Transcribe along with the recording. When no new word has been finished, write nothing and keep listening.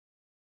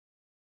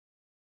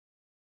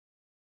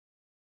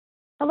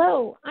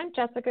Hello, I'm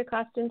Jessica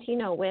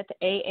Costantino with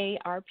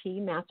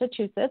AARP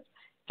Massachusetts,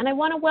 and I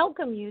want to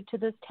welcome you to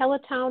this Tele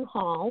Town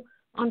Hall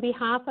on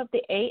behalf of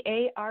the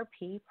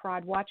AARP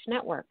Fraud Watch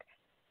Network.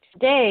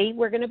 Today,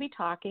 we're going to be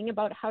talking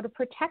about how to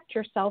protect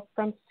yourself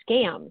from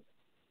scams.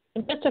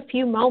 In just a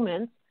few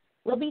moments,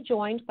 we'll be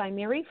joined by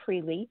Mary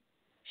Freeley.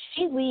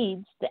 She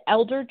leads the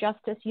Elder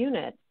Justice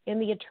Unit in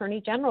the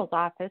Attorney General's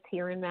office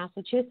here in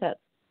Massachusetts.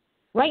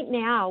 Right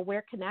now,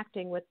 we're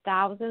connecting with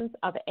thousands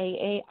of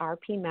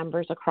AARP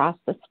members across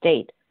the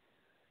state.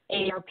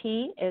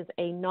 AARP is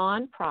a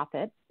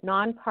nonprofit,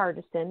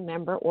 nonpartisan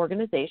member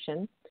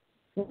organization.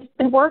 We've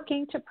been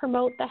working to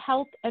promote the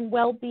health and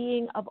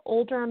well-being of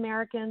older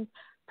Americans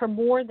for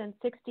more than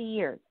 60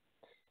 years.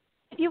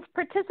 If you've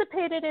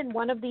participated in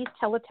one of these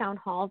teletown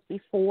halls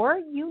before,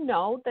 you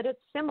know that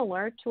it's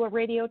similar to a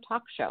radio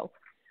talk show,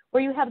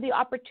 where you have the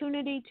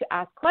opportunity to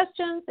ask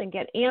questions and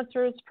get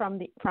answers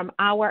from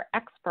our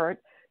expert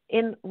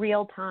in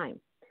real time.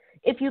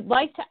 If you'd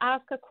like to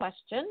ask a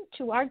question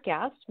to our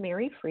guest,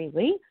 Mary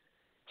Freeley,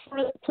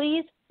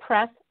 please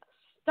press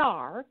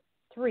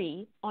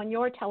 *3 on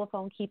your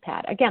telephone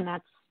keypad. Again,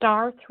 that's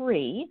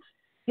 *3.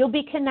 You'll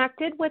be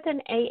connected with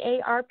an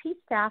AARP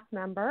staff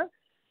member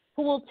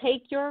who will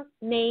take your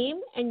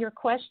name and your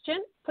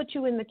question, put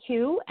you in the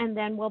queue, and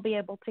then we'll be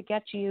able to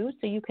get you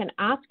so you can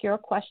ask your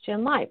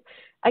question live.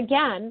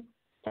 Again,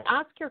 to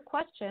ask your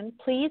question,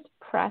 please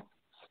press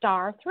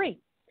 *3.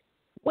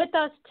 With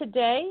us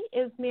today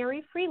is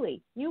Mary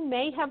Freeley. You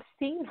may have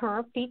seen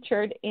her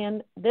featured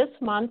in this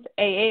month's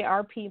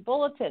AARP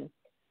Bulletin.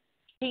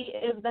 She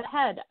is the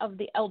head of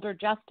the Elder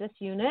Justice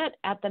Unit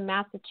at the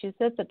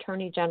Massachusetts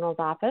Attorney General's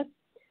office.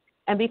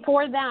 And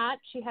before that,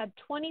 she had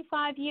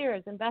 25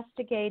 years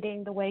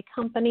investigating the way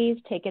companies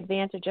take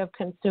advantage of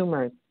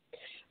consumers.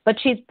 But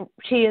she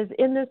is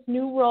in this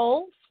new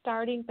role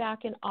starting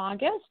back in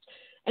August,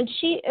 and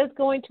she is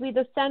going to be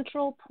the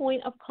central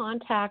point of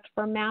contact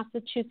for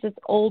Massachusetts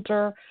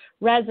older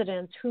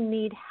residents who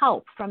need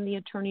help from the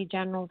Attorney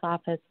General's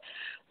office.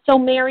 So,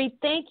 Mary,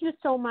 thank you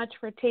so much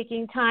for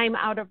taking time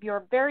out of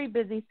your very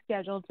busy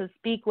schedule to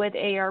speak with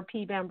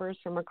AARP members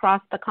from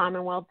across the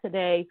Commonwealth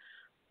today.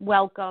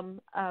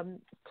 Welcome.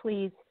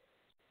 Please,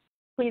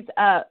 if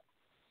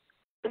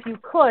you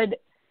could,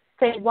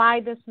 say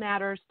why this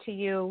matters to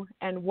you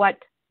and what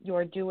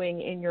you're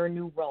doing in your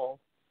new role.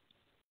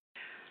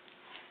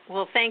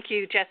 Well, thank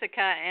you,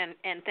 Jessica,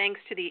 and thanks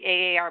to the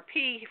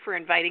AARP for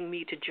inviting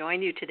me to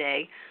join you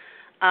today.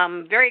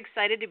 I'm very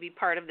excited to be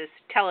part of this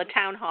Tele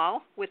Town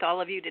Hall with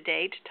all of you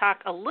today to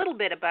talk a little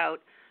bit about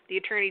the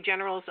Attorney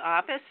General's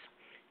office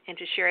and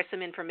to share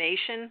some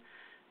information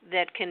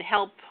that can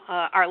help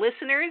our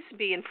listeners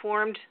be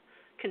informed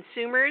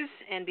consumers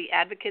and be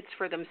advocates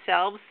for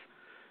themselves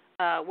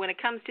when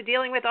it comes to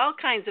dealing with all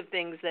kinds of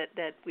things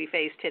that we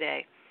face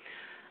today.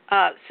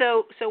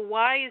 So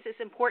why is this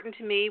important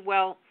to me?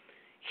 Well,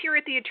 here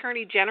at the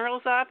Attorney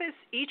General's office,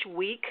 each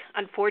week,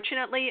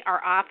 unfortunately,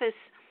 our office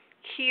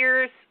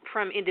hears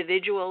from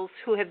individuals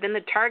who have been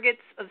the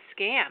targets of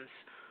scams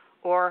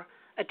or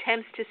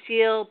attempts to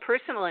steal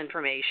personal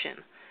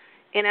information.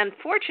 And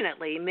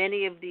unfortunately,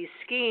 many of these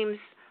schemes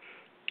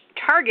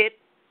target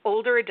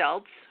older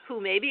adults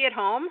who may be at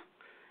home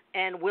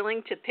and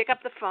willing to pick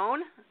up the phone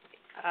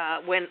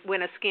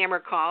when a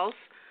scammer calls.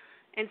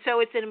 And so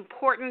it's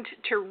important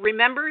to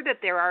remember that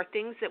there are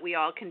things that we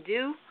all can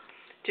do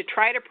to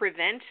try to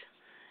prevent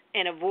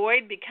and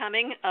avoid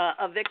becoming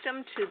a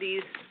victim to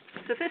these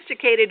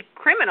sophisticated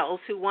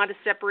criminals who want to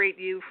separate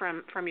you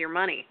from your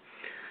money.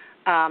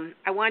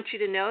 I want you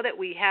to know that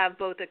we have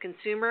both a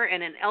consumer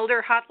and an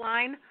elder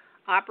hotline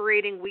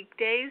operating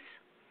weekdays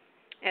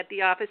at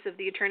the Office of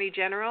the Attorney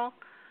General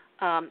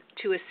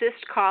to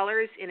assist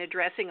callers in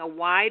addressing a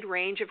wide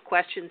range of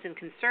questions and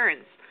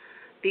concerns.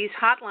 These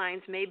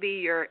hotlines may be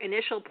your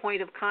initial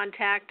point of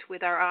contact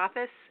with our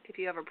office if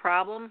you have a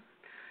problem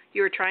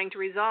you're trying to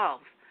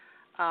resolve.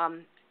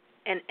 And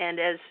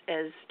as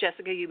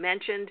Jessica, you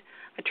mentioned,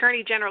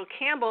 Attorney General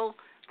Campbell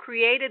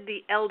created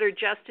the Elder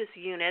Justice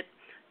Unit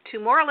to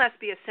more or less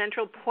be a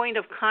central point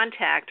of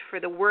contact for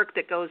the work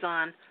that goes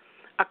on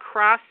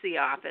across the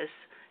office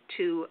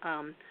to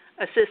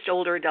assist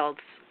older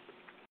adults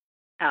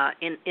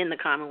in the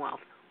Commonwealth.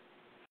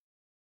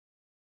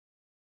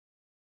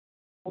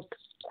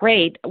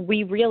 Great.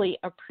 We really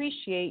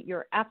appreciate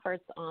your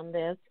efforts on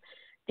this.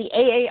 The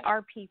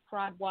AARP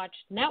Fraud Watch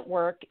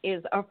Network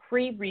is a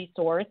free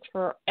resource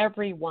for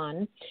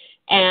everyone.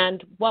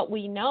 And what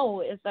we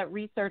know is that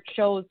research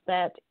shows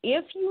that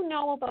if you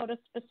know about a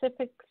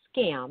specific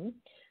scam,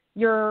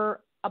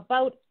 you're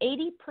about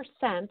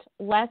 80%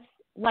 less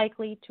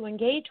likely to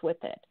engage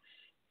with it.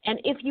 And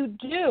if you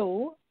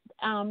do,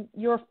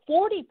 you're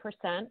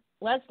 40%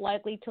 less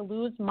likely to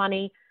lose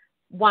money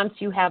once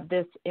you have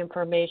this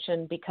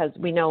information, because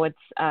we know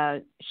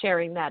it's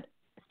sharing that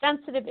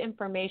sensitive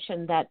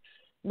information that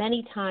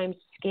many times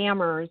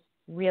scammers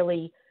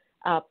really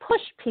push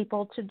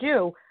people to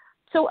do.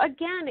 So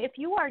again, if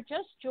you are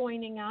just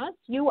joining us,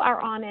 you are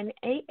on an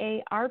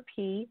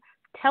AARP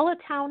Tele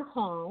Town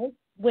Hall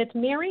with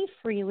Mary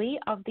Freeley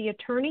of the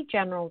Attorney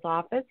General's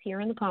office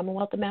here in the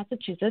Commonwealth of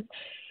Massachusetts.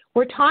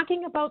 We're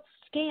talking about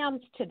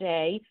scams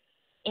today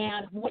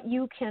and what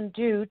you can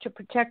do to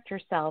protect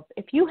yourself.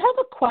 If you have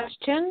a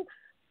question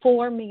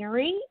for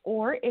Mary,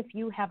 or if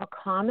you have a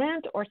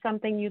comment or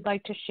something you'd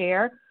like to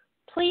share,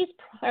 please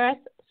press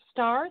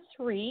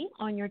 *3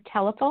 on your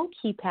telephone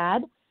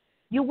keypad.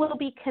 You will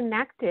be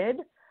connected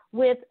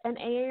with an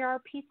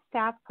AARP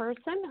staff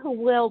person who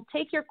will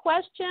take your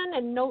question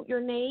and note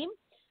your name.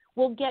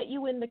 We'll get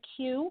you in the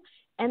queue,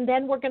 and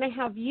then we're going to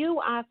have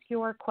you ask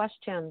your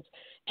questions.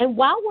 And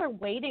while we're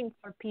waiting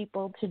for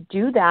people to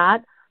do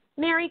that,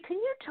 Mary, can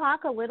you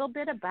talk a little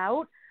bit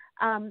about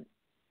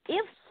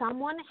if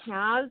someone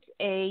has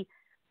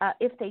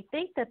if they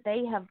think that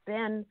they have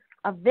been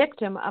a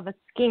victim of a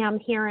scam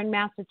here in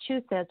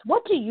Massachusetts,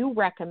 what do you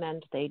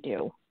recommend they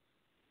do?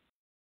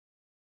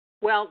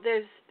 Well,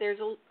 there's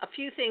a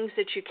few things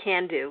that you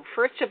can do.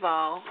 First of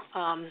all,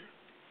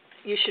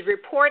 you should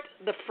report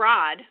the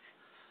fraud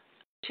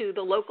to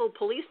the local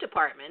police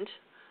department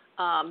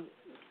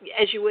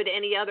as you would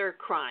any other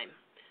crime.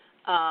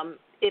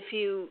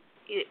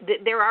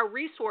 There are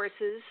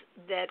resources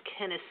that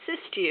can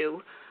assist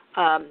you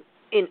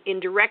in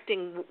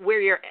directing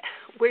where your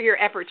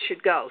efforts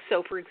should go.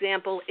 So, for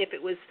example, if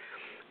it was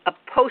a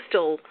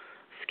postal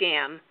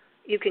scam,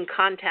 you can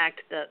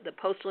contact the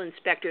postal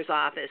inspector's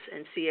office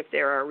and see if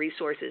there are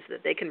resources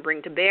that they can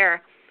bring to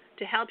bear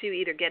to help you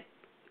either get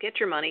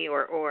your money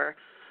or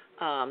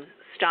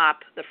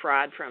stop the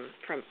fraud from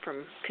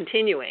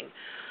continuing.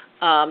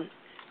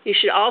 You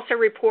should also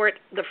report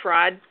the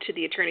fraud to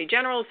the Attorney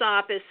General's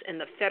office and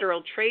the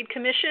Federal Trade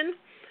Commission.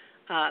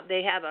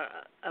 They have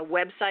a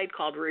website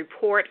called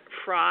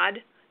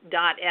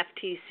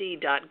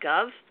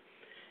reportfraud.ftc.gov,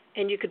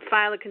 and you could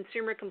file a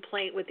consumer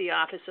complaint with the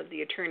Office of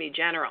the Attorney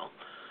General.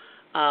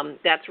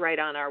 That's right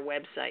on our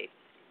website.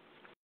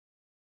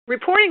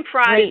 Reporting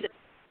fraud,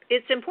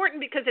 it's important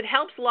because it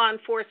helps law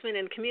enforcement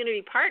and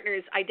community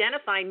partners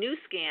identify new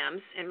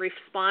scams and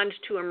respond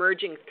to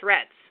emerging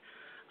threats.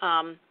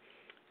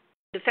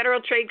 The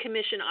Federal Trade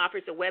Commission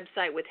offers a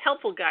website with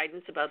helpful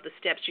guidance about the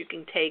steps you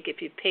can take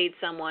if you've paid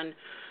someone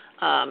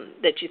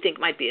that you think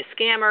might be a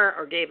scammer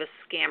or gave a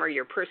scammer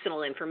your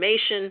personal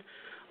information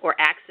or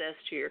access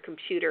to your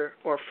computer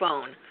or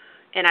phone.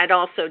 And I'd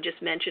also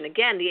just mention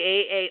again,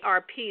 the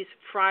AARP's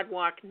Fraud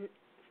Watch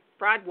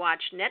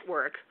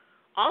Network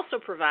also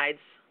provides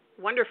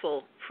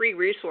wonderful free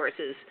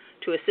resources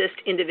to assist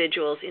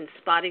individuals in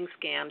spotting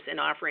scams and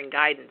offering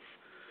guidance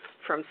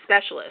from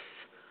specialists.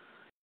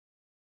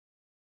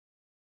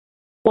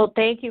 Well,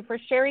 thank you for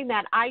sharing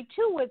that. I,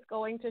 too, was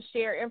going to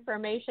share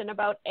information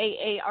about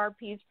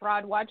AARP's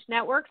Fraud Watch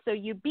Network, so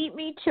you beat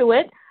me to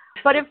it.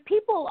 But if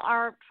people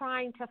are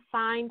trying to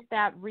find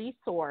that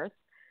resource,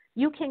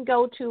 you can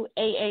go to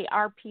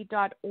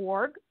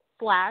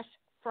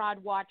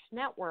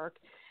aarp.org/fraudwatchnetwork.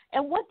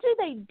 And what do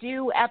they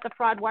do at the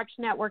Fraud Watch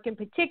Network in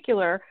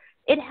particular?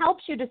 It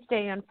helps you to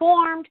stay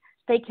informed.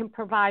 They can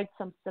provide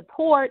some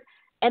support,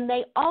 and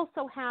they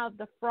also have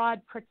the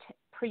fraud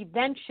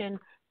prevention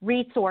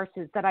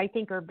resources that I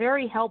think are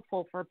very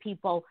helpful for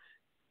people.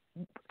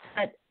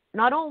 That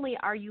not only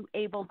are you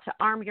able to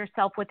arm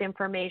yourself with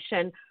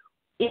information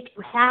if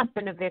you have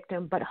been a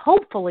victim, but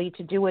hopefully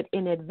to do it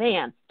in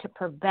advance to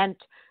prevent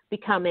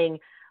becoming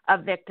a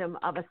victim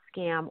of a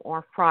scam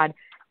or fraud.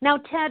 Now,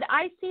 Ted,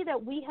 I see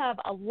that we have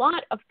a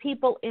lot of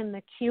people in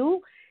the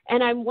queue,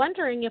 and I'm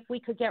wondering if we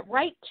could get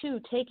right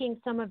to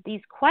taking some of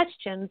these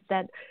questions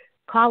that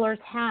callers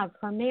have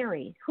for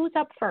Mary. Who's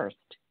up first?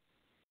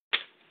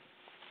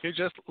 Hey,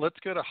 Jess, let's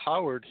go to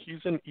Howard.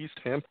 He's in East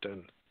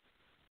Hampton.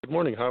 Good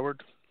morning,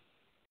 Howard.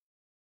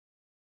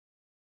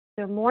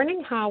 Good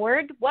morning,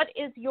 Howard. What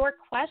is your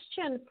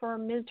question for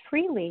Ms.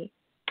 Freeley?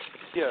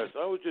 Yes,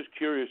 I was just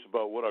curious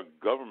about what our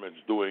government's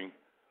doing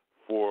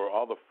for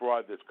all the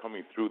fraud that's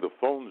coming through the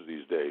phones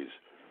these days.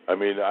 I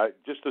mean,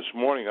 just this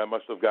morning I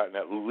must have gotten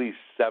at least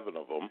 7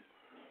 of them.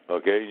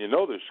 Okay, you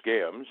know they're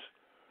scams.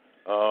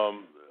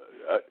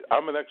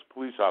 I'm an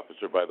ex-police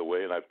officer, by the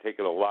way, and I've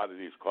taken a lot of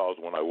these calls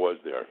when I was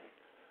there.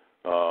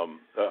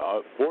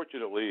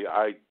 Fortunately,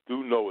 I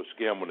do know a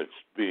scam when it's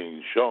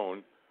being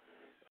shown.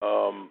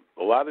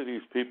 A lot of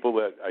these people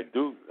that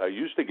I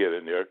used to get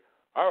in there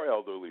are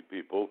elderly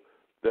people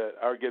that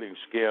are getting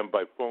scammed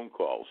by phone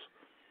calls.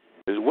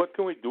 What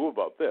can we do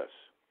about this?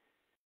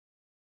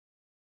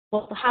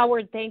 Well,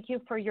 Howard, thank you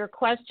for your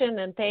question,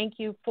 and thank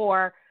you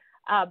for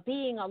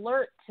being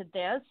alert to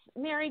this.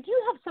 Mary, do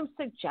you have some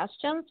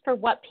suggestions for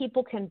what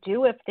people can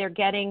do if they're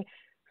getting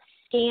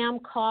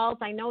scam calls?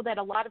 I know that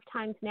a lot of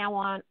times now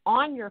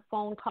on your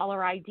phone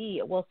caller ID,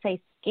 it will say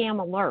scam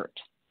alert.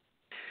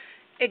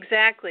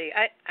 Exactly.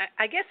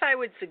 I guess I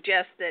would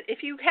suggest that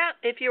if you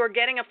are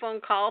getting a phone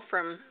call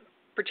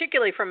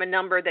particularly from a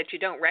number that you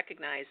don't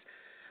recognize,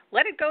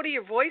 let it go to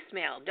your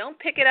voicemail. Don't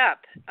pick it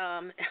up.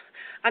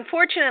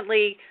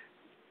 Unfortunately,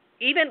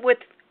 even with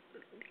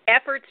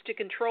efforts to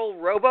control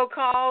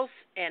robocalls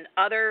and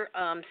other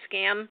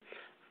scam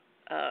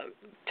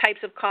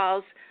types of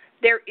calls,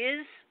 there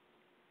is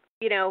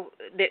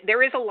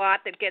there is a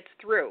lot that gets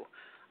through.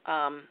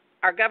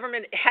 Our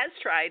government has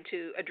tried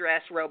to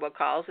address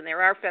robocalls, and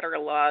there are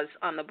federal laws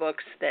on the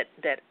books that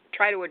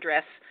try to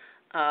address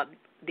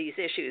these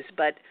issues.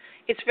 But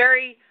it's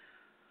very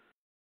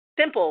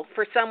simple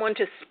for someone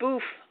to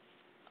spoof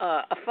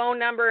a phone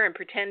number and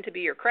pretend to be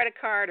your credit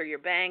card or your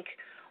bank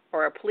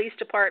or a police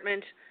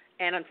department.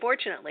 And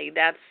unfortunately,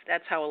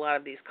 that's how a lot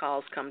of these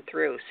calls come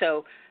through.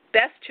 So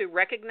best to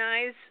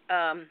recognize,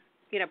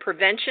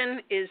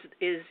 prevention is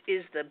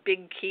the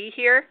big key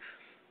here.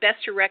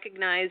 Best to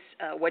recognize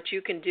what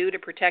you can do to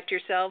protect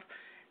yourself.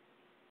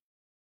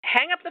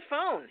 Hang up the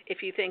phone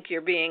if you think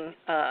you're being,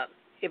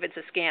 if it's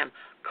a scam.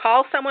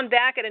 Call someone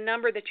back at a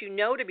number that you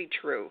know to be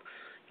true.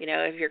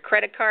 If your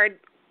credit card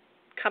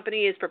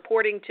company is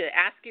purporting to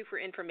ask you for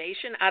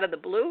information out of the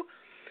blue,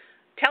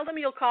 tell them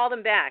you'll call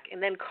them back,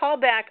 and then call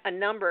back a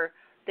number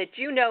that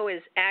you know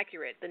is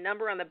accurate, the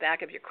number on the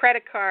back of your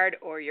credit card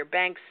or your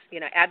bank's,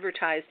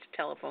 advertised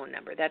telephone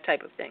number, that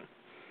type of thing.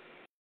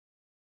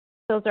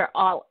 Those are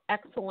all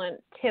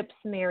excellent tips,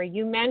 Mary.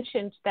 You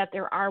mentioned that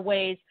there are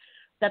ways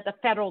that the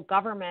federal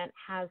government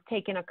has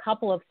taken a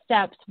couple of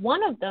steps.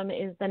 One of them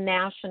is the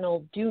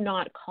National Do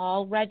Not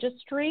Call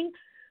Registry.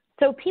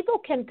 So people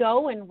can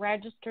go and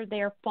register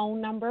their phone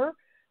number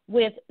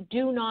with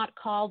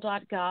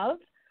donotcall.gov.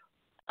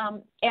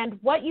 And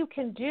what you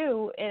can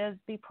do is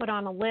be put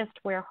on a list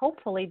where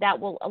hopefully that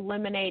will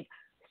eliminate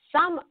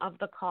some of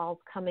the calls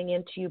coming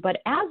into you. But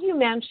as you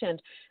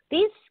mentioned,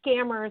 these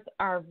scammers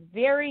are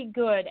very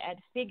good at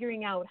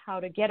figuring out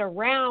how to get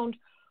around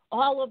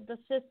all of the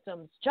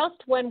systems. Just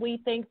when we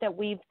think that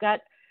we've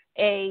got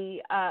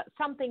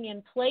something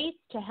in place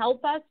to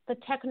help us, the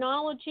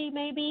technology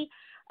maybe,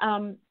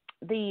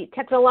 the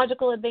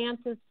technological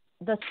advances,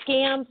 the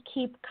scams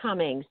keep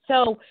coming.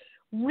 So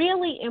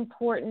really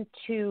important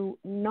to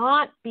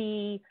not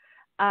be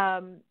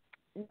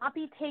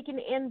taken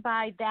in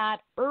by that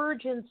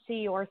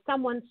urgency or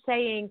someone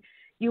saying,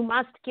 you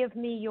must give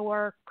me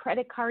your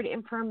credit card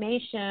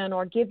information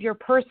or give your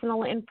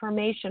personal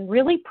information.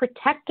 Really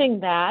protecting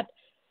that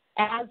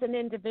as an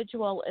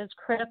individual is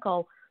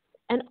critical.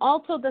 And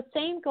also the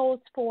same goes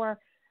for,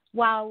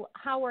 while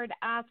Howard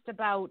asked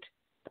about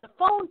the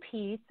phone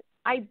piece,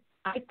 I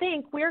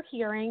think we're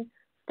hearing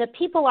that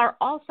people are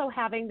also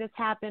having this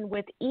happen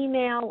with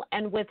email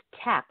and with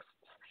texts.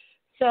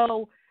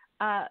 So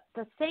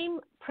the same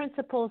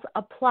principles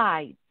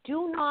apply.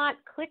 Do not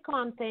click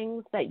on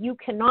things that you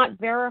cannot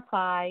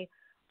verify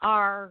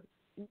are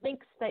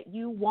links that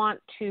you want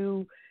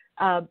to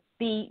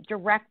be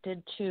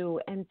directed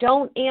to, and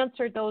don't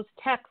answer those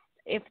texts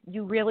if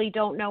you really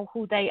don't know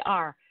who they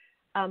are.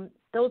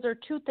 Those are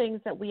two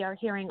things that we are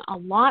hearing a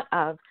lot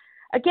of.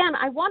 Again,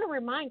 I want to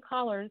remind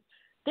callers,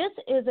 this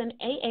is an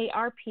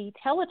AARP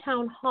Tele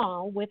Town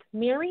Hall with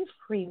Mary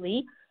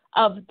Freeley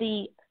of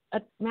the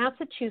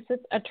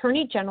Massachusetts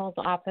Attorney General's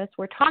Office.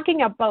 We're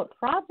talking about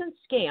frauds and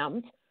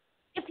scams.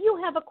 If you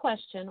have a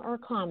question or a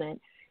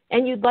comment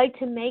and you'd like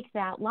to make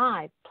that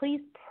live,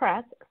 please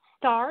press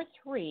 *3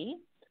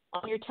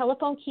 on your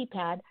telephone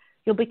keypad.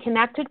 You'll be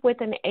connected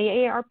with an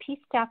AARP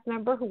staff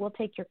member who will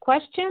take your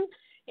question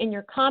and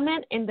your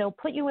comment, and they'll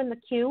put you in the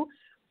queue.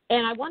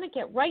 And I want to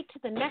get right to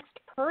the next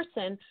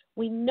person.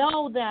 We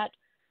know that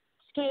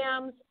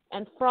scams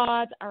and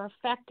frauds are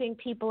affecting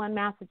people in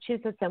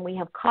Massachusetts, and we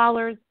have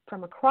callers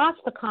from across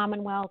the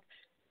Commonwealth.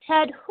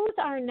 Ted, who's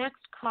our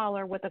next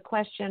caller with a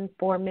question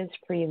for Ms.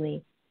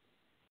 Freeley?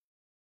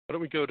 Why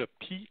don't we go to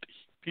Pete?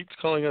 Pete's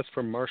calling us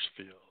from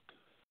Marshfield.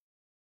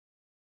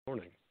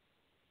 Morning.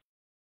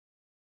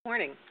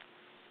 Morning.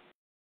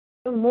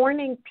 Good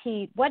morning,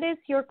 Pete. What is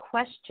your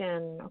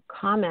question or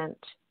comment?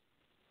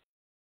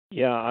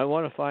 Yeah, I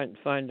want to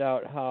find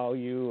out how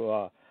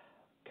you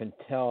can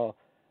tell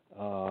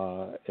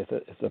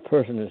if the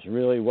person is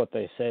really what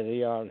they say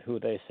they are and who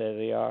they say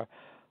they are.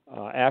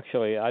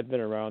 Actually, I've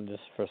been around this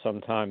for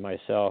some time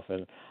myself,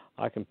 and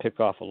I can pick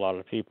off a lot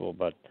of people,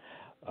 but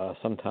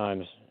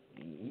sometimes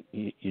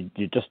you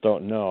just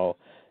don't know.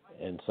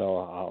 And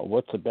so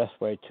what's the best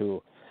way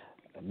to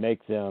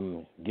make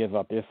them give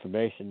up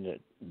information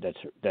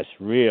that's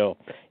real?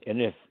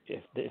 And if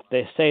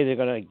they say they're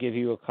going to give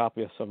you a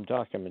copy of some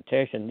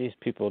documentation, these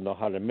people know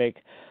how to make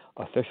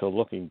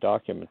official-looking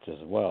documents as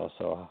well.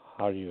 So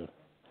how do you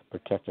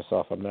protect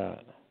yourself from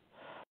that?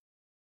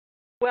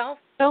 Well,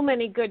 so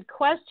many good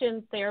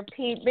questions there,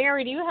 Pete.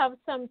 Mary, do you have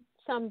some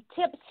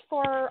tips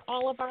for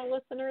all of our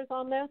listeners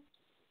on this?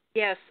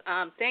 Yes.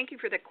 Thank you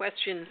for the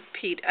question,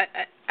 Pete.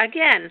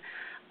 Again,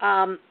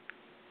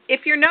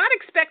 if you're not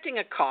expecting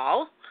a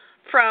call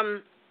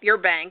from your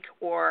bank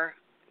or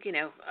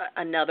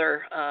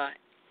another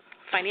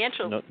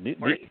financial,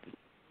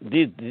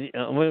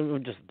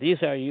 these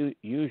are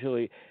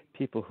usually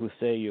people who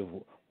say you've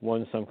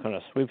won some kind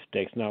of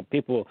sweepstakes. Now,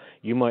 people,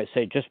 you might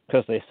say, just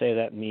because they say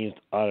that means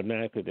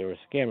automatically they're a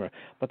scammer,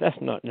 but that's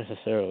not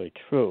necessarily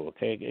true.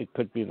 Okay, it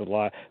could be the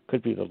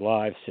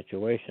live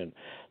situation.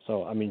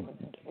 So, I mean,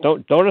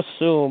 don't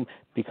assume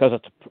because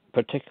it's a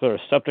particular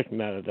subject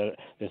matter that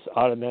it's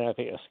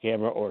automatically a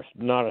scammer or it's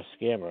not a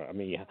scammer. I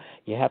mean,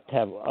 you have to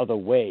have other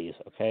ways.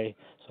 Okay,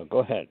 so go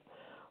ahead.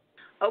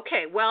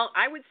 Okay, well,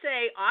 I would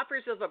say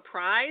offers of a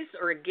prize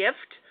or a gift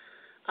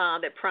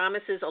that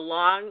promises a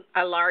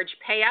large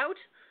payout.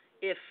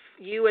 If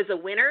you as a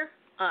winner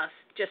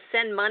just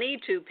send money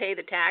to pay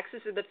the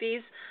taxes or the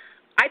fees,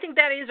 I think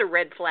that is a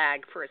red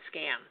flag for a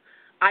scam.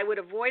 I would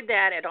avoid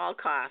that at all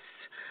costs.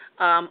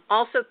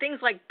 Also, things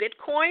like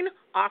Bitcoin,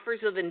 offers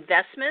of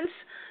investments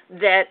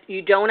that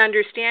you don't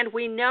understand.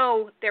 We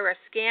know there are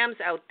scams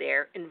out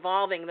there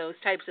involving those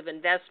types of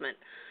investment.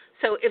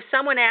 So if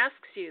someone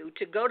asks you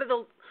to go to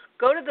the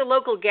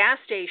local gas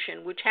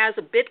station, which has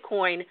a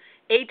Bitcoin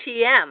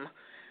ATM,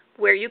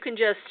 where you can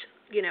just,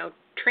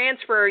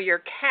 transfer your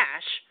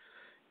cash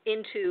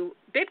into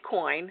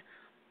Bitcoin,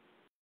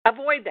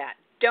 avoid that.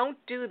 Don't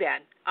do that.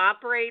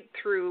 Operate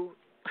through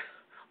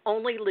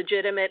only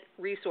legitimate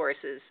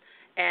resources.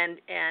 And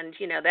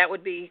that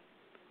would be,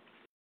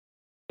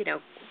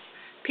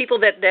 people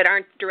that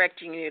aren't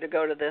directing you to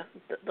go to the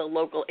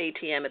local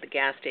ATM at the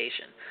gas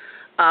station.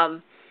 I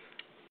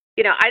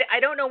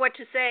don't know what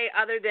to say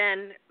other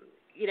than,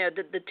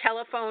 the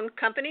telephone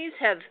companies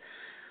have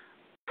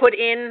put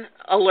in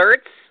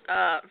alerts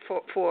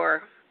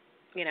for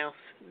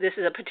this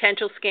is a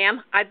potential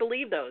scam. I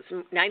believe those.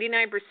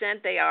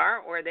 99% they are,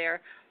 or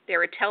they're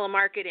a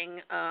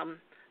telemarketing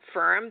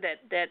firm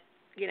that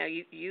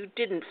you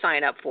didn't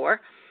sign up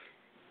for.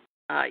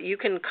 You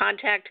can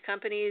contact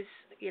companies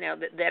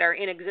that are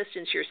in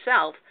existence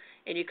yourself,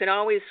 and you can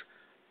always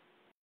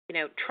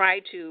try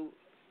to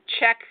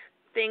check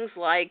things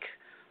like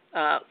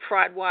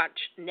Fraud Watch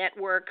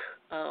Network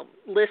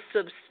lists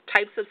of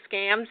types of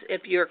scams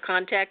if you're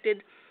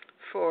contacted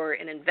for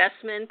an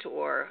investment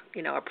or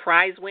a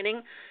prize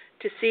winning,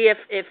 to see if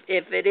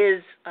it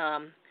is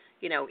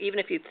even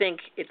if you think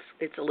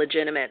it's a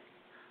legitimate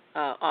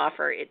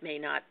offer, it may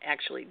not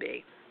actually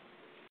be.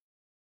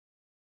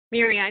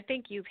 Mary, I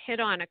think you've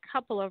hit on a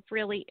couple of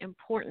really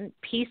important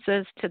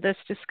pieces to this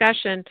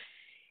discussion.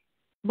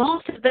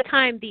 Most of the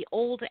time, the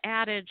old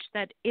adage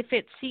that if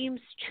it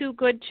seems too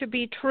good to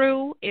be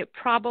true, it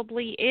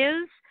probably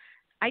is,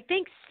 I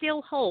think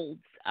still holds.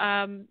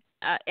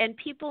 And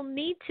people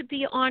need to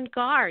be on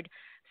guard.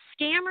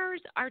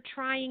 Scammers are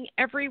trying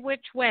every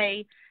which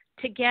way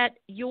to get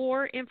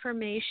your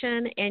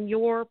information and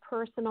your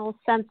personal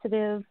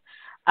sensitive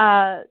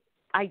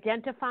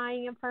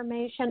identifying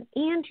information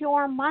and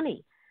your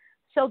money.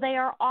 So they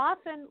are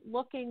often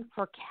looking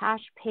for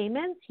cash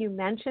payments. You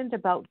mentioned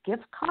about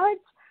gift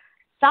cards.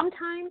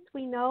 Sometimes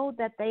we know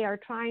that they are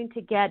trying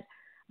to get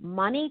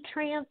money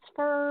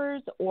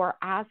transfers or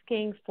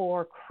asking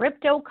for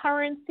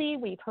cryptocurrency.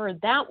 We've heard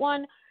that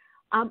one.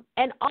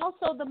 And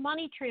also the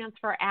money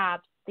transfer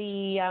apps,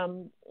 the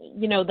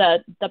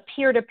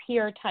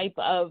peer-to-peer type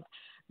of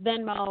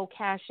Venmo,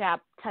 Cash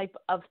App type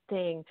of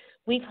thing.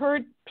 We've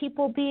heard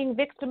people being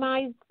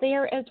victimized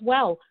there as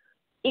well.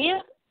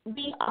 If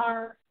we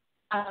are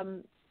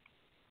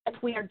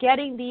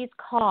getting these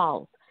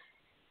calls,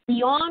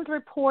 beyond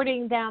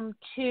reporting them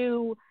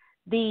to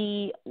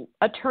the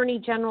Attorney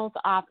General's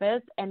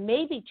office and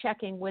maybe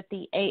checking with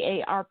the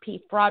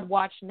AARP Fraud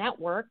Watch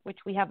Network, which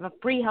we have a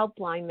free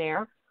helpline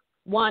there,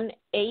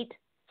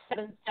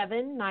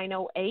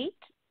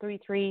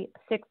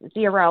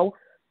 1-877-908-3360.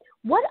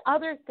 What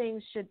other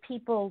things should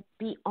people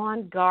be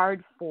on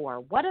guard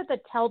for? What are the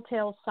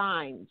telltale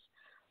signs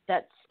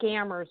that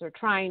scammers are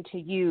trying to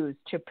use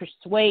to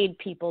persuade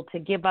people to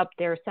give up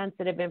their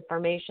sensitive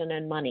information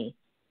and money?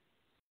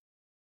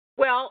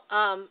 Well,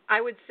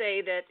 I would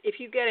say that if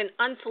you get an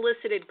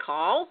unsolicited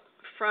call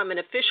from an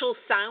official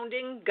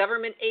sounding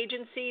government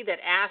agency that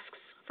asks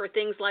for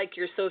things like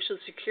your Social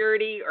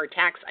Security or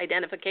tax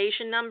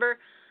identification number,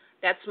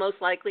 that's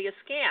most likely a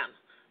scam.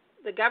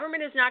 The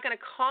government is not going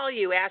to call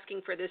you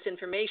asking for this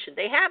information.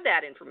 They have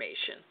that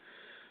information.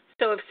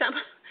 So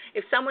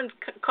if someone's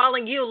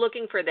calling you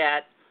looking for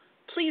that,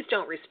 please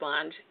don't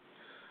respond.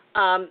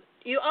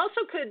 You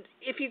also could,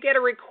 if you get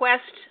a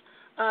request,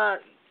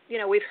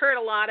 we've heard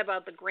a lot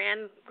about the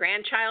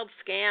grandchild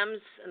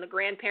scams and the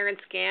grandparent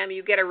scam.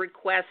 You get a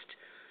request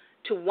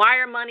to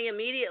wire money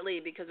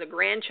immediately because a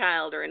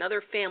grandchild or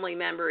another family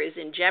member is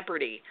in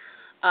jeopardy.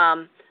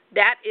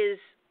 That is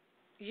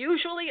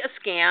usually a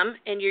scam,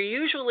 and you're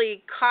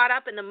usually caught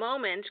up in the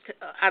moment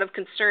out of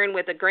concern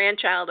with a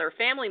grandchild or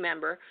family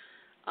member,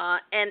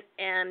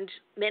 and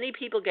many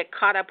people get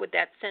caught up with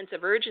that sense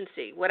of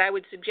urgency. What I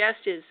would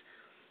suggest is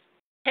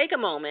take a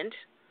moment,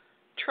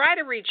 try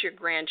to reach your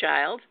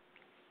grandchild,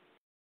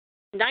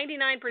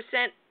 99%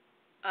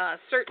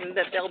 certain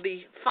that they'll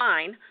be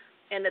fine,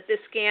 and that this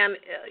scam,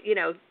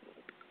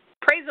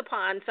 preys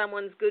upon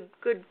someone's good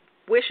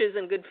wishes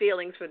and good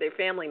feelings for their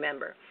family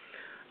member.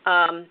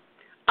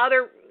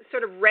 Other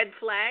sort of red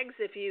flags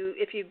if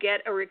you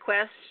get a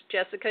request?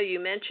 Jessica, you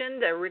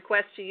mentioned a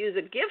request to use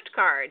a gift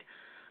card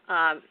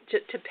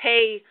to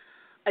pay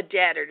a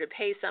debt or to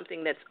pay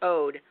something that's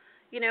owed.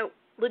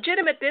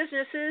 Legitimate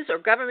businesses or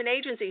government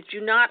agencies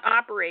do not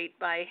operate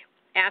by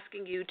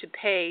asking you to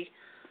pay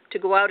to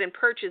go out and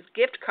purchase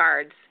gift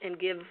cards and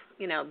give,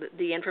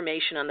 the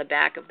information on the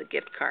back of the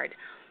gift card.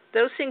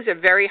 Those things are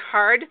very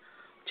hard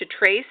to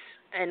trace,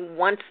 and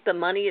once the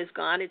money is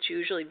gone, it's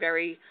usually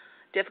very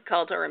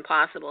difficult or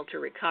impossible to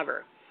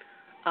recover.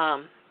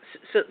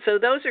 So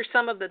those are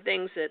some of the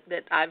things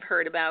that I've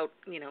heard about,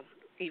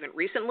 even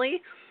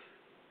recently,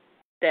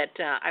 that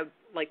I would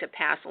like to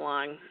pass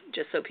along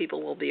just so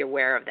people will be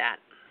aware of that.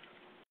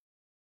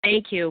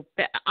 Thank you.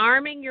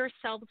 Arming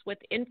yourselves with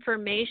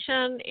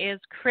information is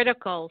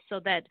critical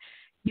so that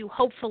you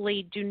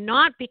hopefully do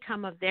not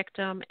become a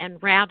victim, and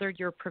rather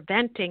you're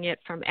preventing it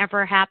from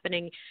ever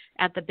happening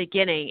at the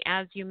beginning.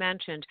 As you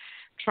mentioned,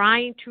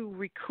 trying to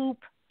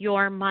recoup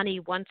your money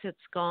once it's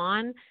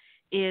gone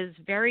is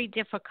very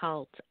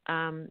difficult.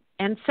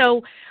 And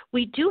so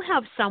we do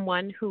have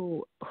someone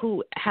who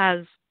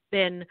has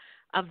been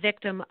a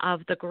victim of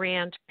the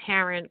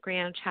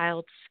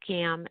grandparent-grandchild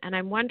scam. And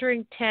I'm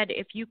wondering, Ted,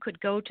 if you could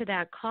go to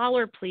that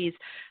caller, please,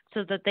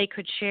 so that they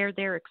could share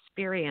their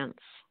experience.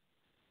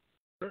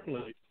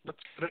 Certainly. Let's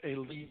go to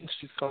Aileen.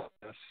 She's calling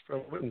us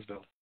from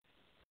Whitensville.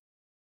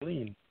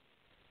 Aileen.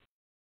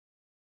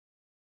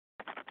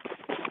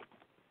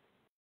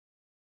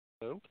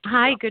 Hello?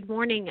 Hi, good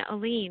morning,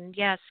 Aileen.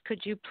 Yes, could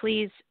you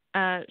please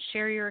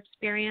share your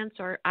experience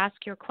or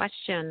ask your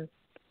question?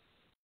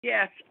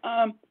 Yes,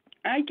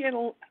 I get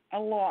a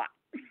lot.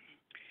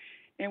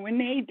 And when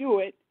they do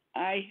it,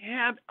 I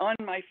have on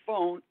my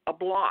phone a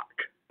block.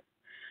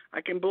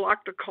 I can block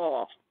the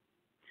call.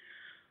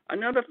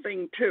 Another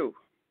thing, too,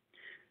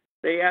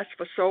 they ask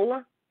for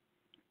solar,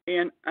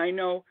 and I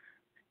know,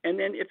 and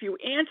then if you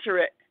answer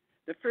it,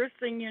 the first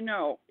thing you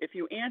know, if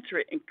you answer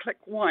it and click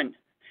 1,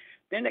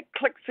 then it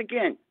clicks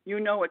again, you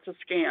know it's a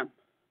scam.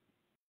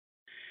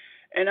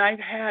 And I've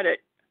had it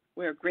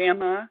where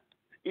grandma,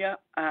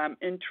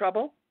 in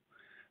trouble.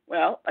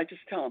 Well, I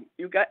just tell them,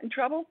 you got in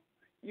trouble?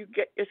 You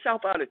get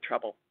yourself out of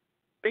trouble.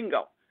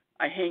 Bingo.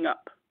 I hang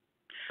up.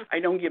 I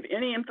don't give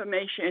any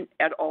information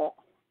at all.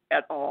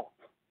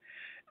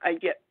 I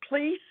get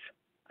police,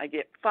 I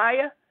get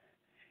fire,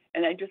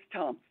 and I just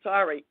tell them,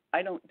 sorry,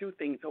 I don't do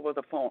things over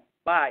the phone.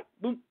 Bye.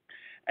 Boom.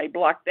 I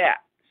block that.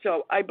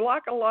 So I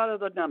block a lot of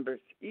the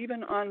numbers.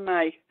 Even on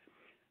my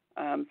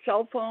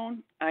cell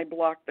phone, I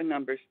block the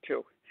numbers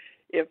too.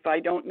 If I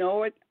don't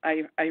know it,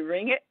 I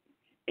ring it,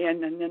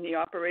 and then the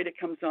operator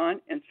comes on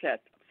and says,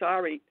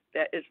 sorry,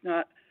 that is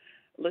not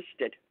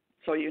listed.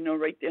 So you know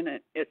right then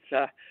it's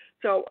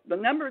so the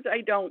numbers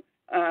I don't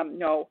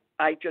know,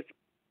 I just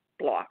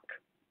block.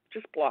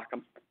 Just block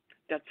them.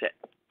 That's it.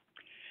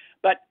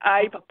 But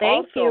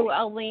Thank you,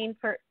 Aileen,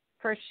 for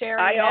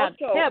sharing that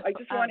tip. I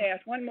just want to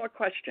ask one more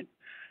question.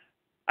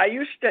 I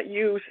used to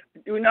use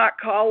do not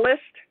call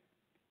list.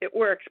 It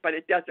works, but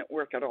it doesn't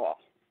work at all.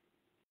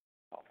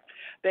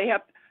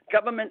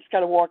 Government's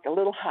got to work a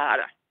little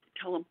harder.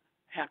 Tell them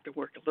have to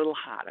work a little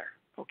harder.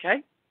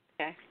 Okay?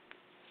 Okay.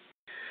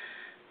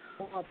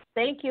 Well,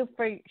 thank you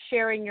for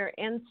sharing your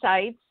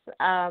insights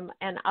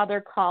and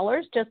other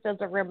callers. Just as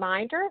a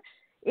reminder,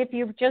 if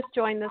you've just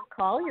joined this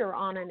call, you're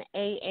on an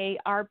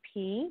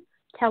AARP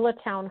Tele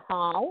Town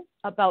Hall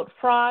about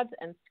frauds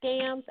and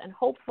scams and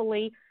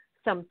hopefully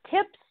some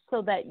tips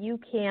so that you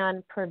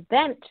can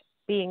prevent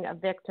being a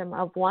victim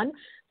of one.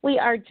 We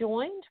are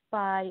joined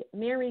by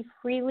Mary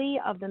Freeley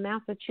of the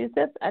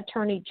Massachusetts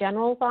Attorney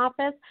General's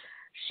Office.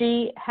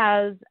 She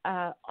has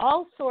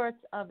all sorts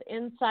of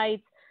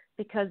insights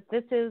because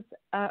this is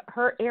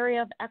her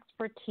area of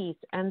expertise.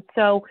 And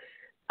so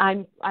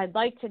I'd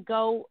like to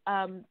go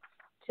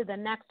to the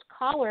next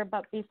caller,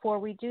 but before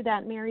we do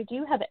that, Mary, do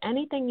you have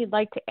anything you'd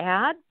like to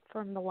add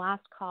from the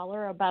last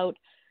caller about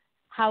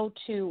how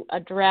to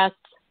address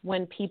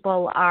when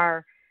people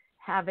are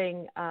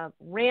having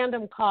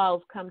random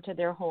calls come to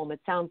their home? It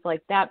sounds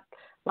like that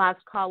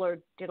last caller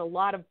did a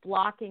lot of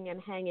blocking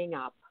and hanging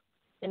up.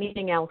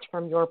 Anything else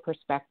from your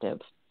perspective?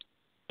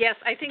 Yes,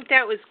 I think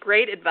that was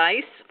great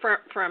advice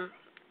from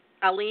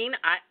Aileen.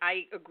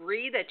 I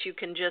agree that you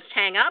can just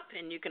hang up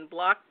and you can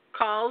block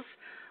calls.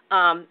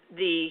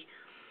 The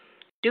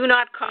do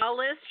not call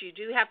list, you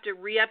do have to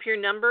re-up your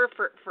number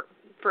for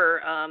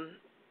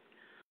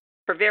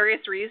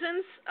various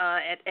reasons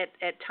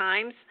at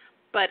times.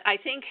 But I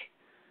think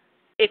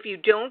if you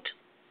don't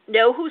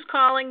know who's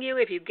calling you,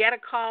 if you get a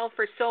call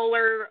for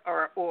solar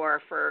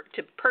or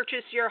to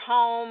purchase your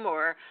home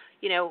or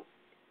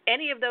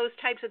any of those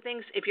types of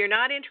things, if you're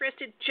not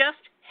interested,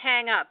 just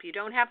hang up. You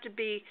don't have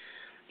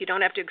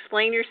to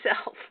explain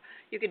yourself.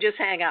 You can just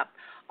hang up.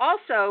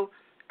 Also,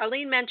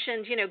 Arlene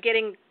mentioned,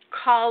 getting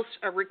calls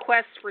or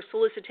requests for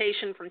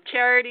solicitation from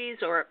charities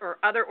or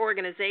other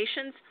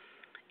organizations.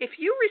 If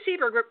you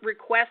receive a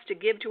request to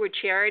give to a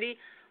charity,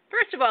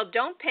 first of all,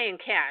 don't pay in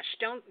cash.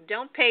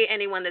 Don't pay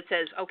anyone that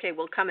says, okay,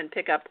 we'll come and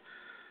pick up,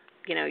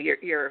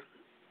 your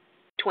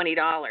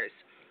 $20.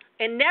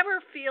 and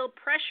never feel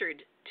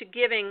pressured to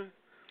giving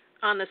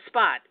on the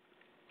spot.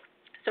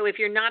 So if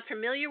you're not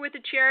familiar with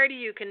the charity,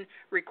 you can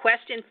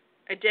request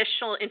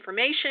additional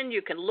information.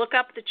 You can look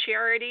up the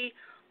charity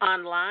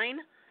online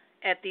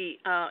at the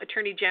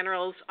Attorney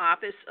General's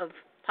Office of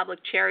Public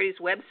Charities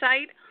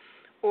website,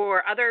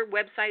 or other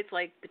websites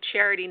like the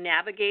Charity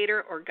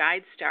Navigator or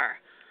GuideStar.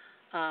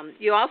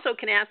 You also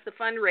can ask the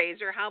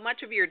fundraiser how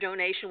much of your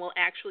donation will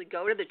actually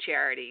go to the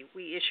charity.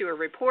 We issue a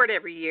report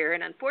every year,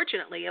 and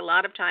unfortunately, a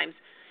lot of times,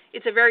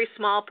 it's a very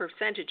small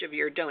percentage of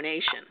your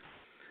donation.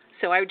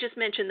 So I would just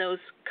mention those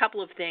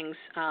couple of things,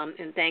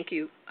 and thank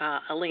you,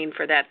 Aline,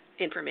 for that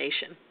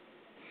information.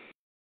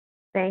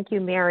 Thank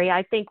you, Mary.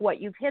 I think what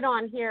you've hit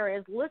on here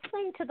is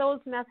listening to those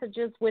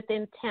messages with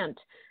intent,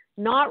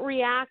 not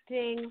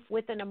reacting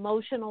with an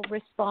emotional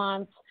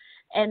response,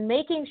 and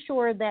making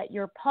sure that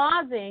you're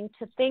pausing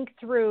to think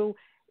through,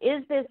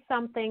 is this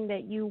something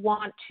that you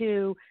want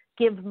to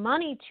give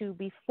money to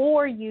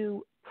before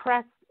you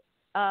press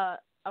a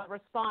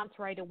response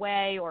right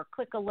away or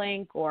click a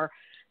link, or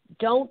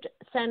don't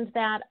send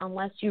that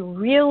unless you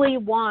really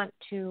want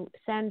to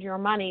send your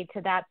money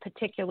to that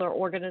particular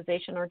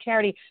organization or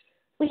charity.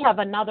 We have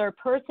another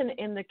person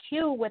in the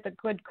queue with a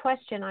good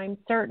question, I'm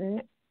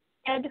certain.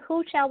 Ed,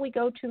 who shall we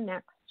go to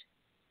next?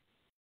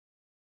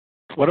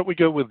 Why don't we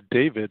go with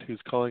David, who's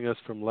calling us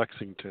from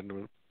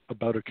Lexington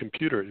about a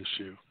computer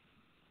issue.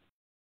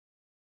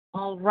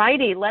 All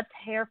righty, let's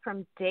hear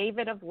from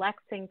David of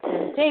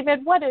Lexington.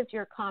 David, what is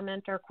your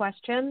comment or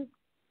question?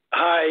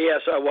 Hi,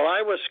 yes. Well,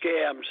 I was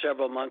scammed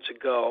several months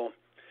ago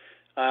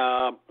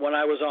when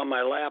I was on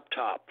my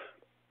laptop.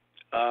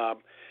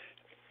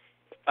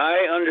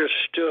 I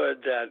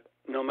understood that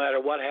no matter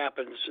what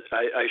happens,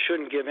 I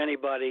shouldn't give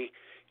anybody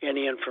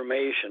any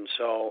information.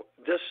 So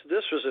this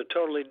was a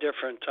totally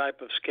different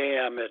type of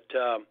scam.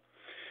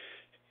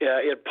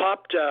 It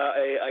popped.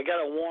 I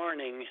got a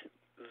warning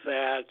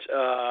that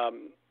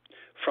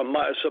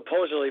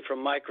supposedly from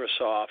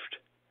Microsoft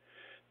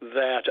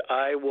that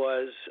I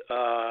was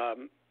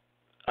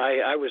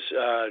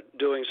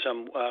doing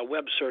some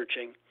web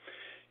searching,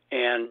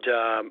 and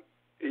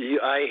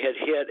I had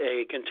hit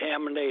a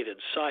contaminated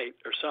site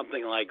or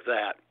something like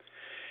that,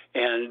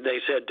 and they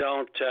said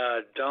don't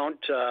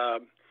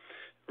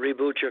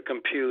reboot your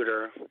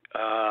computer.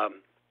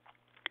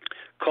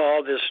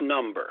 Call this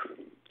number.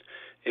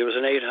 It was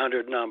an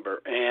 800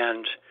 number,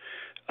 and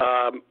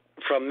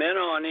from then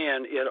on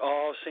in, it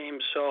all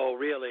seemed so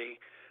really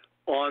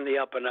on the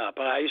up and up.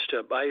 I used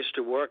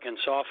to work in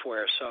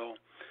software, so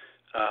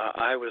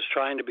I was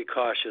trying to be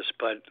cautious,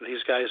 but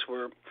these guys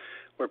were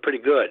pretty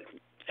good.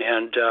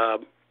 And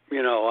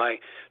I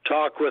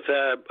talked with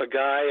a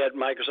guy at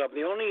Microsoft.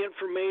 The only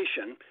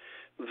information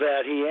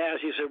that he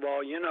asked, he said,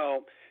 well,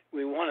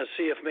 we want to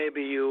see if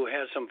maybe you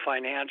had some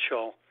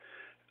financial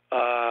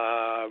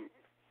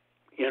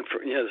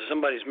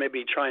somebody's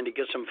maybe trying to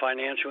get some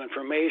financial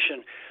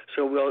information,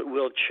 so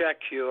we'll check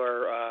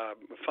your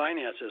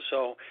finances.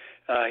 So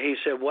he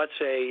said, what's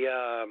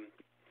a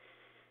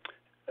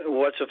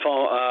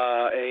phone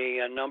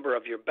a number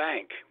of your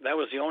bank? That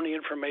was the only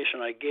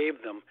information I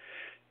gave them.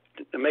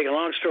 To make a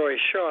long story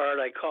short,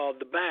 I called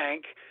the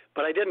bank,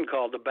 but I didn't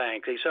call the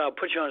bank. They said, I'll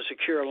put you on a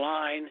secure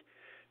line.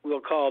 We'll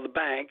call the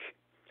bank.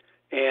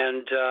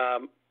 And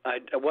I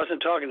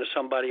wasn't talking to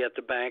somebody at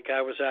the bank.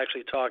 I was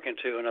actually talking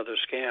to another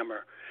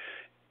scammer.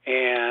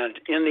 And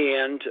in the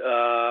end,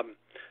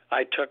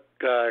 I took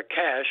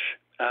cash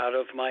out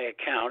of my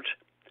account,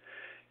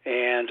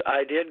 and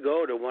I did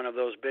go to one of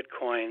those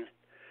Bitcoin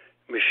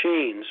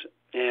machines.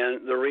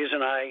 And the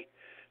reason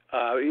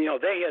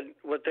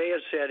what they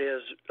had said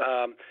is,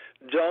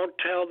 don't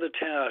tell the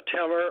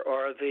teller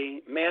or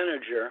the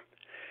manager,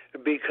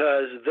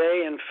 because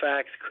they, in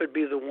fact, could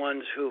be the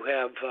ones who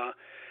have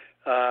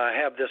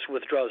this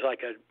withdrawal. It's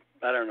like a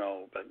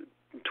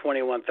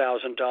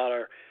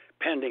 $21,000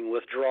 pending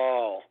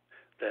withdrawal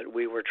that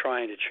we were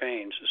trying to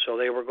change. So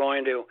they were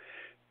going to.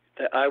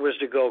 I was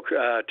to go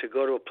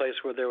to a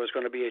place where there was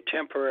going to be a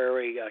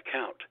temporary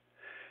account,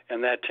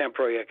 and that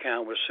temporary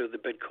account was through the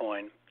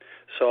Bitcoin.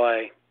 So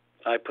I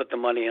put the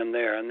money in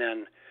there, and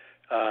then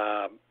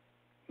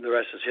the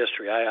rest is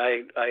history.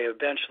 I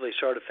eventually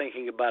started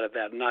thinking about it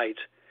that night,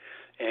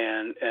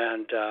 and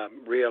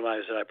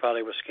realized that I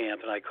probably was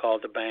scammed, and I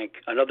called the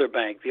bank,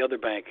 the other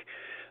bank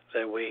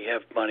that we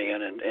have money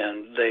in,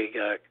 and they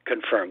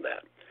confirmed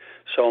that.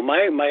 So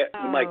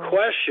my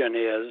question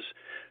is,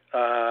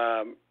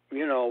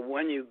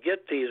 when you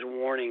get these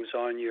warnings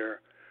on your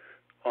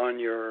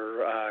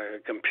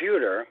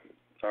computer,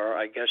 or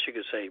I guess you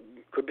could say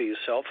could be your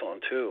cell phone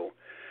too,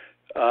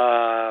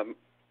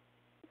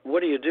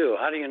 what do you do?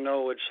 How do you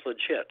know it's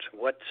legit?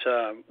 What's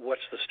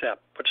the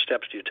step? What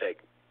steps do you take?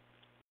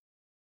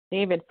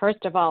 David,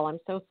 first of all, I'm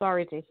so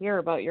sorry to hear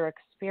about your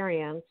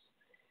experience,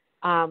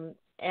 and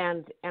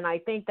I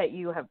think that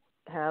you have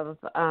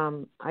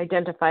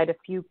identified a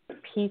few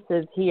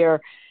pieces here.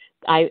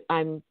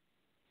 I'm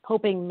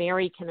hoping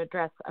Mary can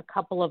address a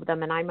couple of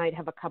them, and I might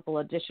have a couple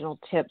additional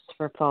tips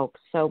for folks.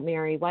 So,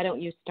 Mary, why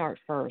don't you start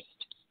first?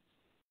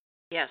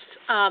 Yes,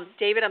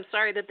 David, I'm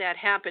sorry that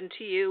happened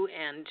to you,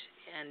 and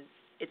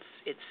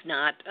it's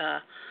not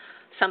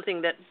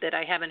something that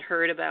I haven't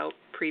heard about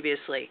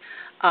previously.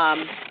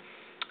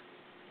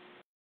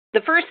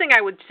 The first thing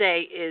I would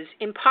say is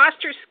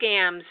imposter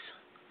scams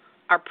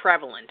are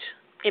prevalent.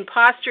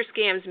 Imposter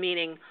scams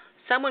meaning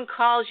someone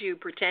calls you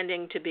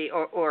pretending to be,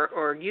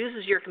 or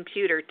uses your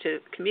computer to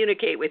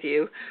communicate with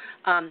you,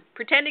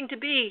 pretending to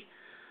be,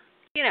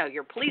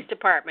 your police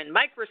department,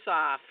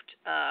 Microsoft,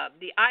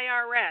 the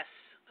IRS,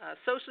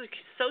 Social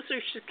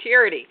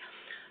Security.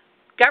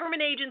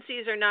 Government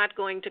agencies are not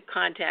going to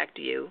contact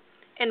you,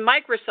 and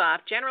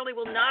Microsoft generally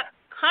will not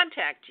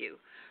contact you.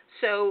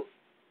 So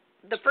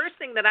the first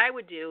thing that I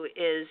would do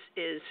is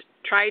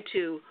try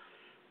to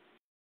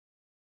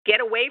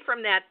get away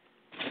from that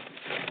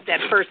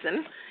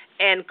person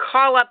and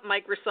call up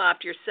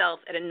Microsoft yourself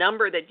at a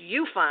number that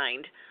you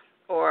find,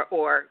 or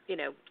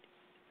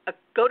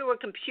go to a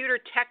computer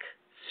tech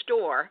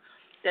store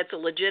that's a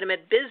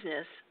legitimate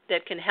business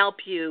that can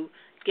help you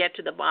get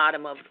to the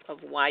bottom of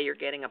why you're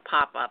getting a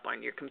pop-up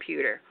on your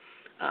computer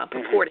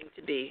purporting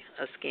to be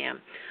a scam.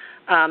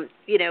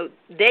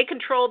 They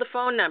control the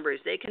phone numbers.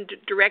 They can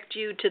direct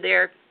you to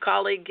their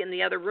colleague in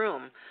the other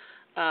room.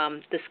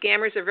 The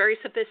scammers are very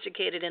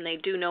sophisticated, and they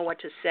do know what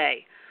to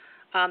say.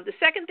 The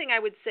second thing I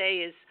would say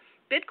is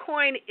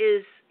Bitcoin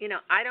is,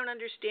 I don't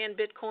understand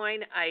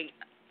Bitcoin. I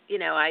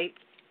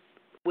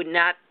would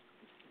not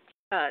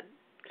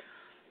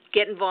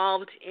get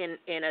involved in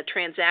a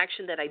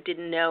transaction that I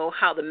didn't know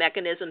how the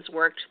mechanisms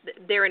worked.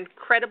 They're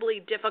incredibly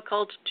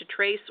difficult to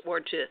trace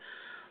or to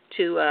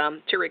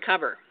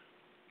recover.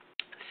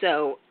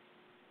 So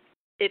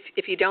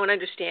if you don't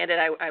understand it,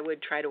 I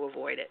would try to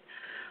avoid it.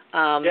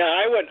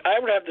 I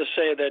would have to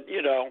say that,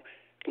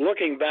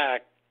 looking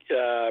back,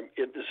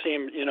 it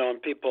seemed,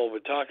 and people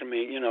would talk to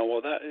me,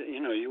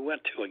 you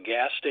went to a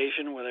gas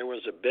station where there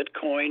was a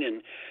Bitcoin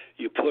and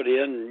you put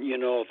in,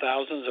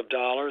 thousands of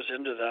dollars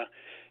into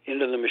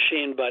the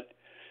machine, but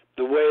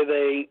the way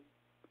they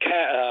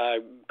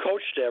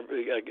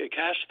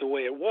cashed the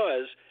way it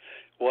was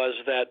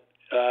that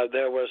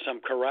there was some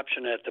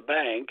corruption at the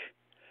bank,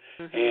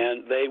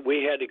 and they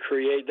had to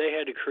create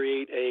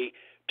a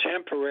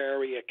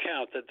temporary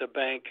account that the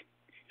bank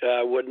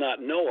would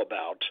not know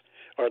about,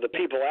 or the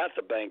people at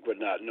the bank would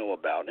not know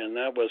about, and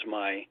that was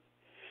my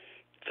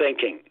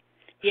thinking.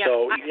 Yeah,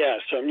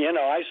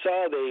 I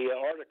saw the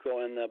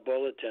article in the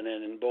bulletin,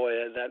 and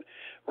boy, that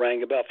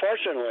rang a bell.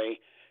 Fortunately,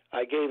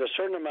 I gave a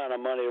certain amount of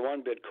money to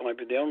one Bitcoin,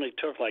 but they only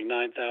took like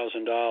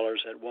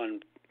 $9,000 at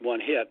one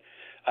hit.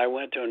 I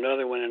went to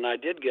another one, and I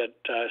did get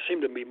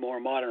seemed to be more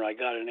modern. I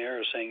got an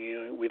error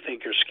saying, we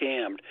think you're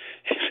scammed,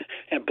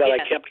 but I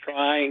kept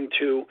trying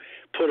to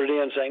put it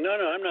in, saying, no,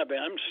 I'm not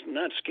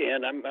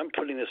scammed. I'm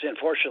putting this in.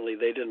 Fortunately,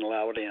 they didn't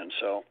allow it in,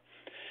 so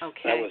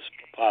that was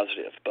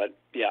positive. But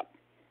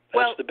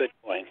that's the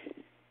Bitcoin.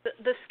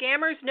 The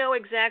scammers know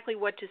exactly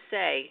what to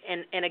say,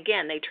 and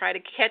again, they try to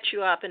catch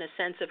you up in a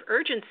sense of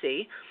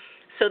urgency,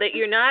 so that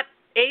you're not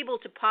able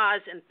to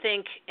pause and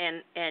think,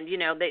 and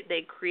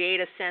they create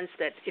a sense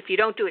that if you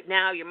don't do it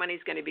now, your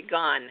money's going to be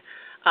gone.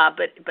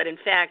 But in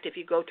fact, if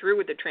you go through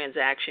with the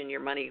transaction,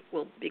 your money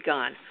will be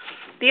gone.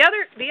 The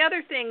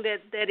other thing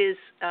that is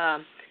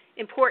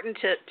important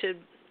to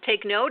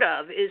take note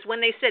of is when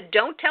they said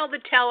don't tell the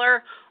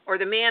teller or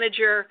the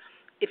manager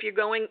if you're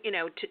going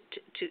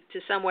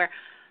to somewhere.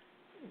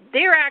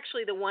 They're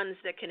actually the ones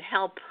that can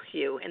help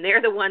you, and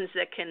they're the ones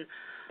that can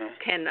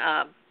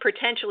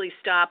potentially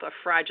stop a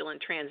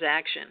fraudulent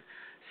transaction.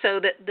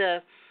 So that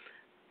the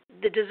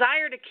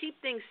desire to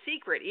keep things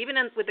secret,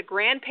 even with the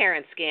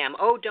grandparent scam,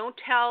 don't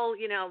tell,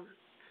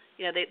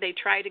 they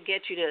try to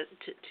get you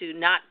to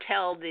not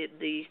tell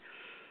the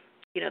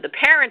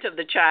parent of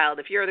the child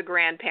if you're the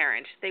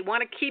grandparent. They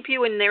want to keep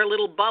you in their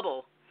little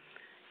bubble,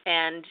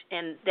 and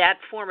that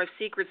form of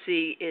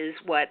secrecy is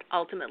what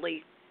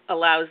ultimately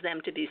allows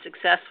them to be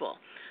successful.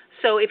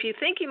 So if you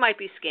think you might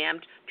be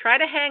scammed, try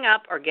to hang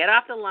up or get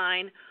off the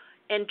line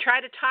and try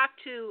to talk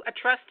to a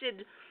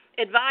trusted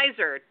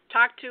advisor,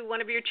 talk to one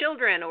of your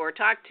children, or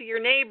talk to your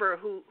neighbor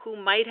who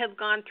might have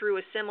gone through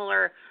a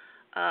similar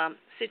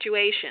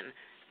situation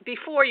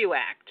before you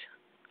act.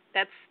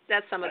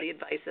 That's some of the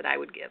advice that I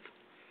would give.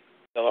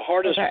 Now, the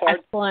hardest part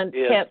excellent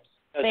is tips.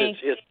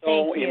 It's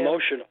so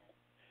emotional.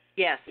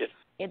 Yes. That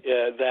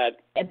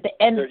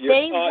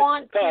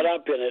you're caught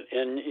up in it,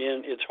 and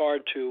it's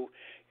hard to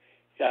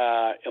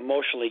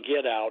emotionally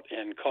get out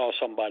and call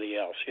somebody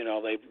else.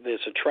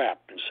 It's a trap,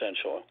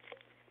 essentially.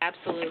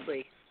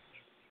 Absolutely.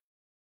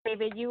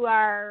 David, you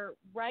are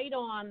right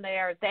on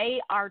there. They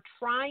are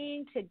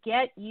trying to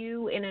get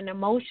you in an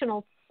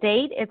emotional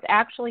state. It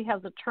actually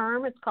has a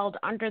term. It's called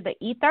under the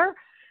ether.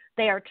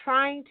 They are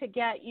trying to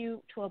get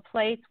you to a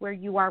place where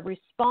you are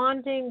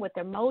responding with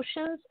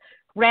emotions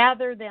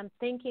rather than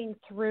thinking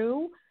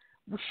through,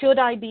 should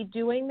I be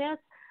doing this?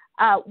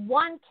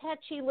 One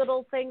catchy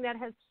little thing that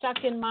has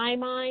stuck in my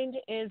mind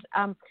is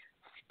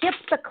skip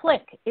the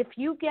click. If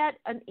you get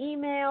an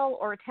email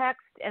or a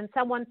text and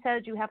someone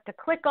says you have to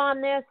click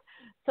on this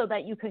so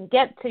that you can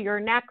get to your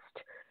next,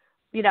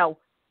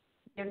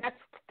 your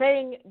next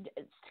thing,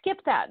 skip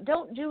that.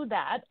 Don't do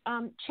that.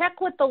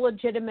 Check with the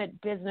legitimate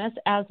business,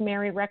 as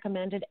Mary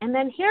recommended. And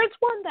then here's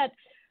one that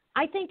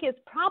I think is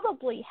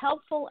probably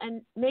helpful,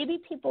 and maybe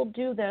people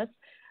do this,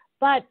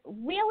 but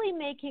really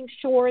making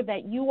sure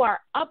that you are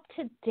up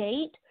to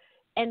date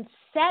and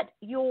set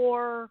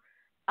your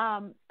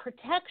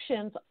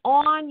protections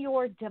on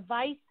your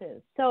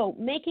devices. So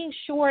making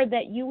sure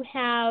that you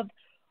have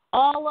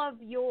all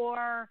of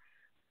your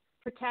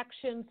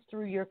protections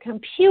through your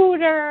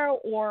computer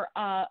or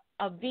a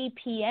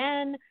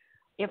VPN.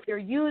 If you're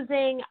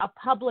using a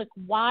public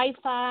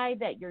Wi-Fi,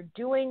 that you're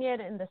doing it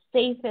in the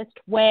safest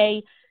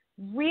way,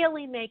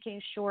 really making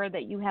sure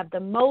that you have the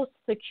most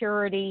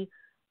security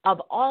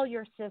of all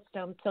your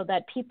systems so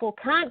that people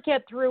can't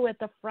get through at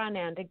the front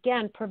end.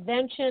 Again,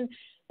 prevention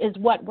is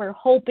what we're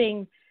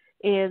hoping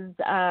is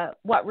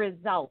what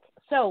results.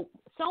 So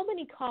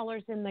many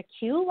callers in the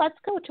queue. Let's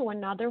go to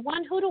another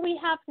one. Who do we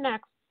have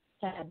next,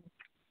 Ted?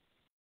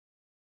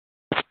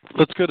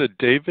 Let's go to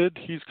David.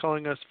 He's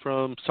calling us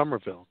from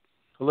Somerville.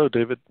 Hello,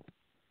 David.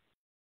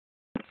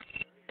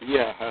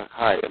 Yeah,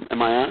 hi.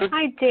 Am I on?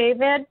 Hi,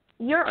 David.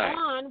 You're Hi.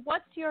 on.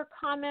 What's your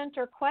comment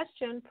or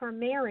question for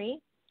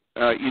Mary?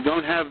 You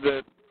don't have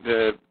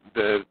the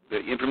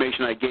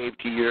information I gave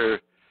to your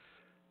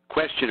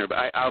questioner, but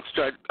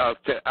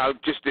I'll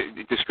just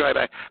describe.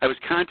 I was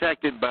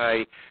contacted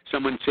by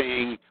someone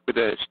saying, with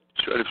a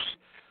sort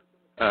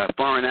of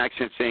foreign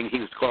accent, saying he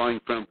was calling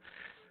from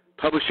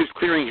Publishers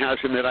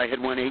Clearinghouse and that I had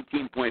won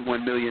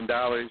 $18.1 million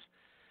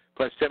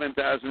plus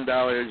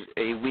 $7,000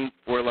 a week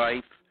for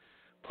life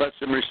plus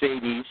a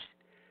Mercedes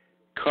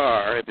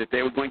car, that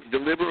they were going to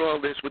deliver all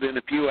this within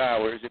a few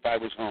hours if I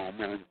was home,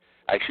 and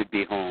I should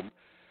be home,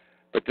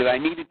 but that I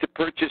needed to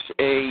purchase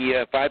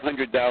a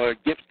 $500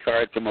 gift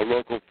card from a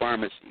local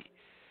pharmacy.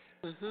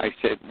 Mm-hmm. I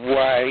said,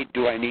 why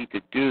do I need to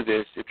do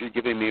this if you're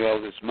giving me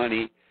all this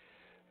money?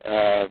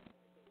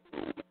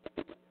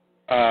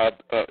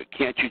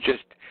 Can't you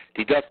just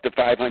deduct the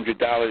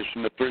 $500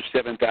 from the first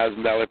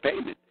 $7,000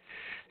 payment?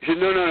 He said,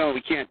 no,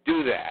 we can't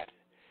do that.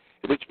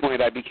 At which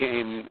point I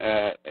became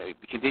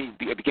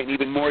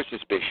even more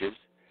suspicious,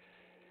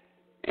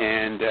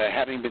 and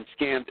having been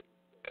scammed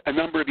a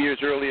number of years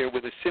earlier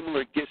with a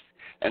similar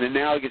an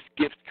analogous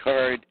gift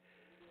card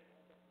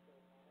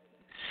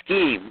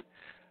scheme,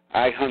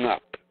 I hung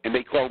up, and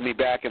they called me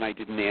back, and I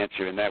didn't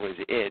answer, and that was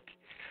it.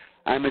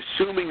 I'm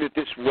assuming that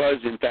this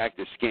was, in fact,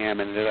 a scam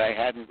and that I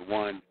hadn't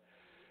won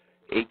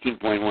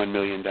 $18.1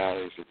 million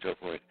and so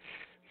forth.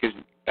 Because,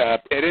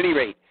 at any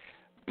rate,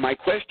 my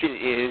question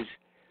is,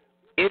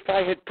 if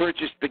I had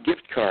purchased the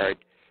gift card,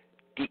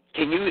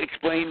 can you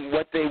explain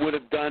what they would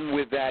have done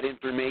with that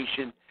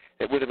information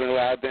that would have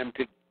allowed them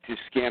to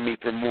scam me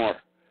for more?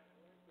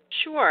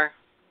 Sure.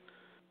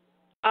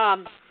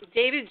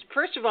 David,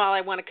 first of all,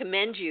 I want to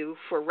commend you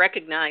for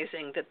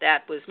recognizing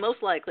that was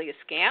most likely a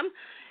scam.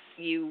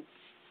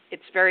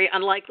 It's very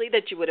unlikely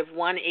that you would have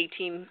won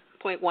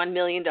 $18.1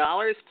 million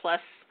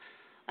plus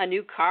a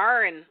new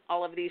car and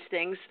all of these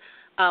things.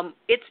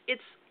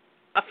 It's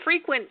a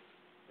frequent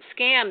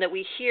scam that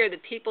we hear,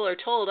 that people are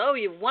told, oh,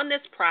 you've won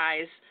this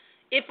prize.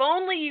 If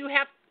only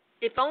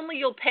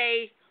you'll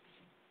pay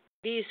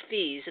these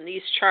fees and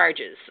these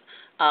charges.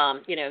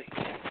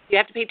 You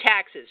have to pay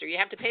taxes, or you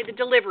have to pay the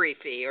delivery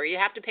fee, or you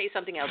have to pay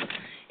something else.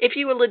 If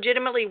you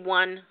legitimately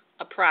won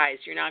a prize,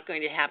 you're not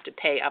going to have to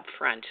pay up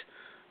front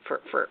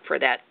for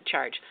that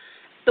charge.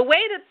 The way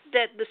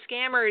that the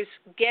scammers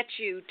get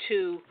you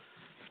to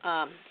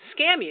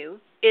scam you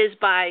is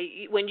by,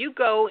 when you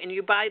go and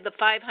you buy the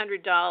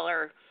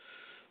 $500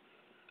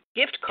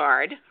 gift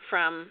card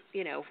from,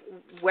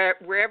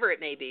 wherever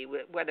it may be,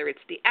 whether it's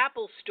the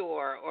Apple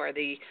Store or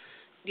the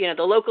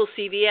local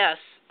CVS,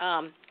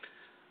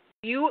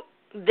 you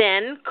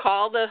then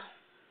call the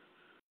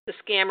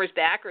scammers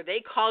back, or they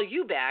call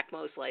you back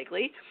most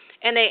likely,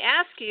 and they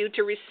ask you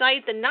to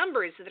recite the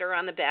numbers that are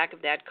on the back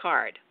of that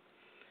card.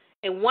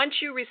 And once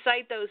you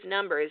recite those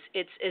numbers,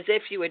 it's as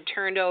if you had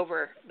turned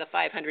over the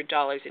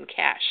 $500 in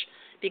cash,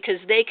 because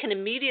they can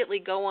immediately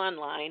go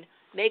online,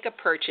 make a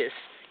purchase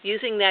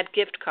using that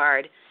gift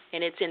card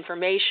and its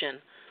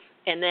information,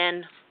 and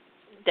then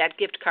that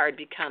gift card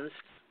becomes,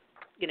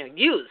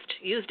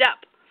 used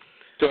up.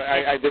 So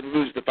I didn't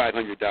lose the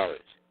 $500.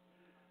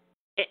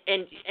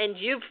 And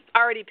you've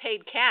already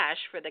paid cash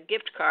for the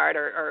gift card,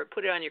 or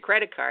put it on your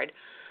credit card,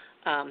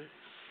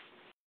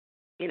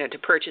 to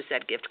purchase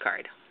that gift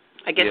card.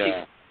 I guess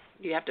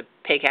you have to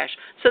pay cash.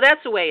 So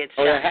that's the way it's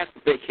done. I have to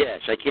pay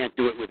cash. I can't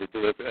do it with a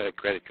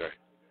credit card.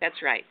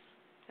 That's right.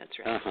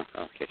 Uh-huh.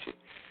 Okay.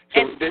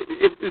 So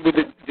would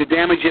the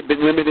damage have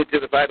been limited to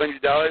the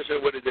 $500,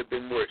 or would it have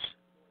been worse?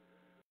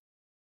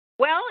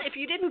 Well, if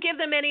you didn't give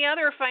them any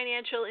other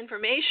financial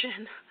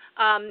information,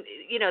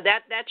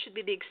 that should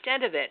be the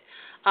extent of it.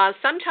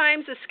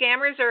 Sometimes the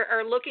scammers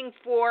are looking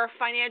for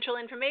financial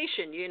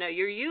information,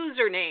 your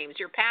usernames,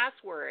 your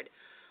password,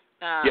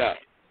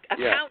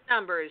 account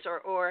numbers,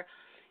 or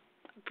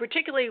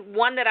particularly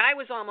one that I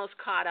was almost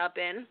caught up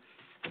in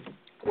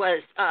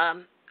was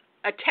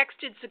a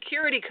texted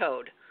security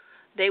code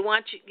they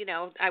want you.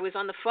 I was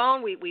on the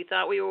phone. We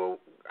thought we were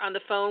on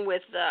the phone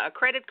with a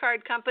credit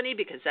card company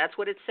because that's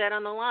what it said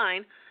on the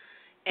line,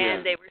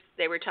 and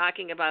they were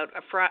talking about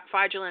a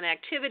fraudulent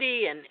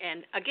activity,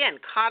 and again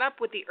caught up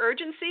with the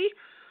urgency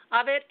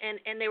of it,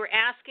 and they were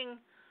asking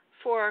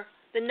for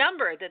the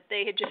number that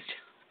they had just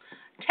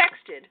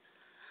texted,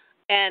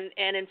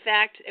 and in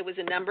fact it was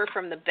a number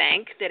from the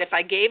bank that if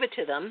I gave it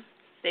to them,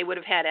 they would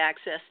have had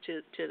access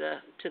to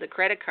the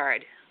credit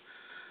card.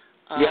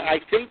 I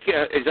think,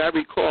 as I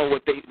recall,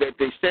 what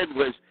they said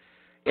was,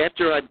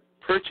 after I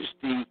purchased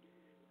the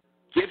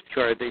gift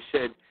card, they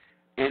said,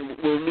 and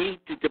we'll need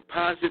to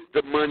deposit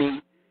the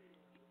money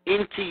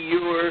into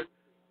your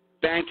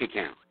bank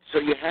account. So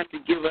you have to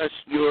give us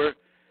your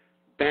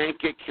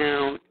bank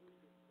account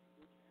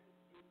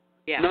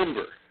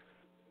number.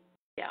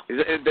 Yeah.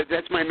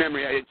 That's my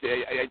memory.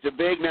 It's a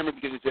vague memory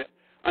because it's an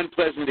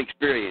unpleasant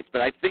experience,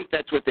 but I think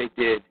that's what they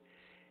did.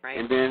 Right.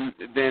 And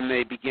then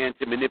they began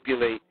to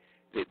manipulate.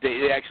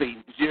 They actually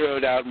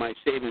zeroed out my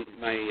savings,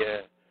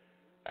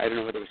 I don't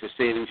know whether it was a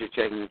savings or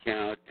checking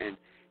account, and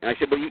I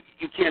said, well, you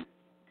can't,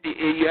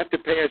 you have to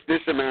pay us this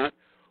amount,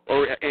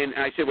 and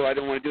I said, well, I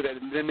don't want to do that.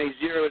 And then they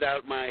zeroed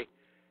out my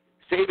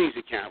savings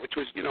account, which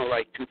was,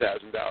 like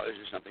 $2,000 or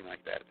something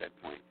like that at that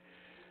point.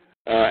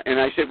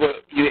 And I said, well,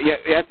 you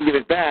have to give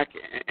it back,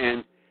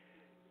 and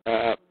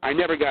I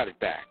never got it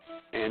back,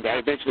 and I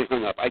eventually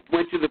hung up. I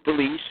went to the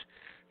police.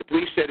 The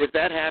police said, if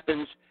that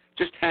happens,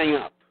 just hang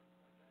up.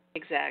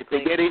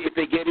 Exactly. If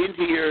they get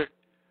into your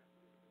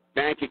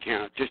bank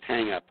account, just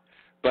hang up.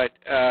 But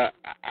I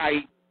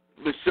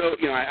was so,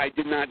 I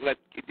did not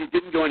it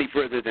didn't go any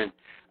further than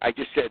I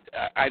just said,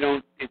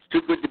 it's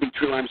too good to be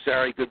true. I'm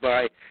sorry.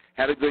 Goodbye.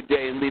 Have a good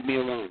day and leave me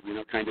alone,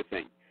 kind of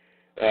thing.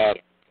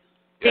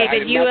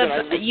 David, you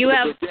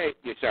have.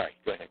 Yeah, sorry,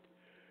 go ahead.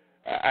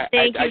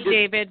 Thank you,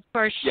 David,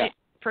 for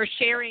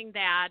sharing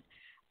that.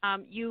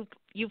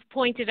 You've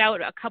pointed out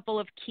a couple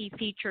of key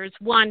features.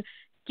 One,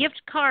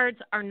 gift cards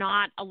are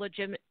not a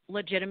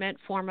legitimate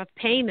form of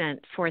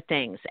payment for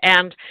things,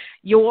 and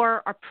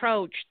your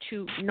approach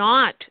to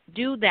not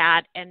do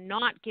that and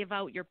not give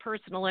out your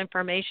personal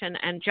information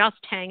and just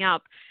hang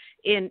up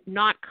and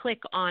not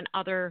click on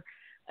other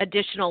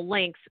additional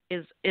links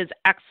is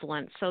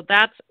excellent. So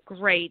that's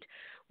great.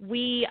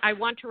 I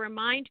want to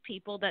remind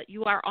people that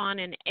you are on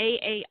an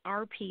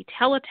AARP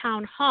Tele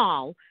Town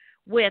Hall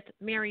with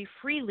Mary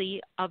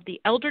Freeley of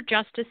the Elder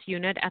Justice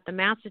Unit at the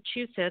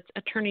Massachusetts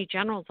Attorney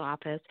General's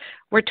Office.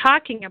 We're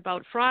talking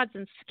about frauds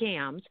and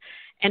scams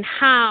and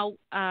how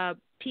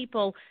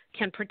people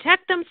can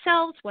protect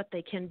themselves, what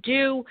they can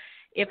do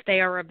if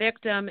they are a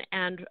victim,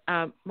 and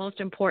most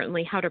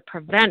importantly, how to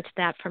prevent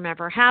that from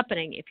ever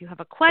happening. If you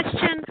have a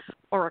question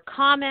or a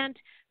comment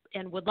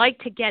and would like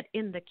to get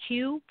in the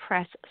queue,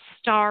 press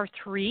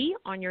 *3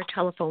 on your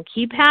telephone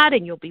keypad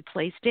and you'll be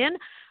placed in.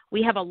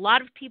 We have a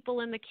lot of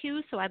people in the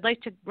queue, so I'd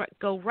like to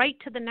go right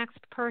to the next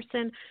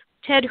person.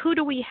 Ted, who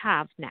do we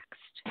have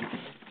next?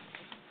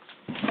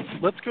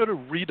 Let's go to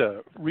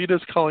Rita.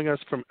 Rita's calling us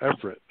from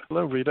Everett.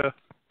 Hello, Rita.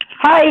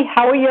 Hi,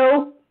 how are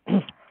you?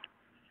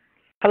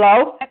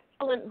 Hello?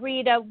 Excellent,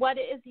 Rita. What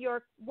is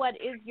your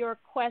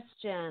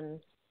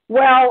question?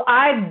 Well,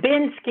 I've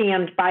been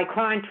scammed by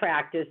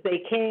contractors.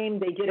 They came,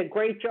 they did a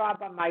great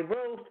job on my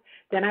roof.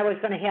 Then I was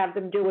going to have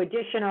them do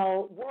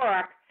additional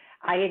work.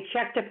 I had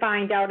checked to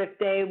find out if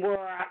they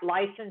were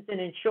licensed and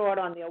insured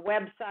on their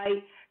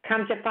website.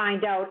 Come to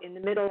find out, in the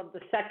middle of the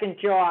second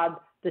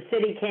job, the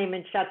city came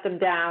and shut them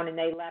down, and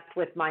they left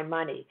with my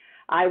money.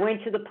 I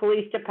went to the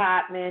police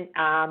department.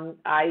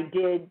 I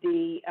did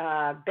the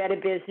Better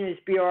Business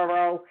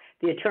Bureau,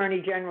 the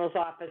Attorney General's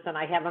office, and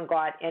I haven't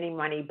got any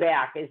money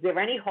back. Is there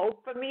any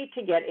hope for me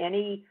to get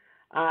any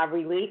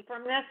relief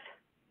from this?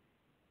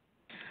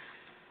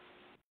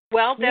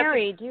 Well,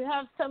 Mary, do you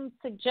have some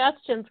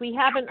suggestions? We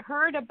haven't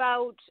heard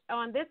about,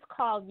 on this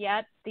call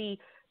yet, the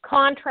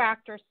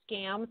contractor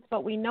scams,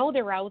 but we know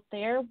they're out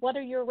there. What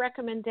are your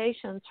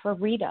recommendations for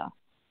Rita?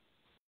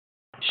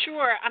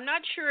 Sure. I'm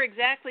not sure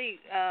exactly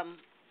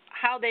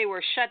how they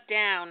were shut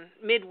down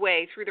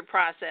midway through the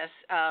process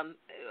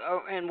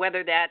and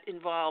whether that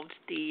involved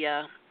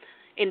the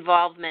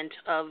involvement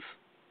of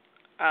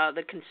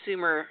the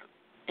Consumer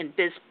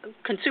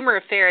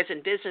Affairs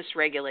and Business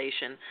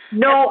Regulation.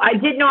 No, I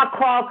did not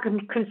call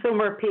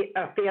Consumer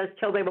Affairs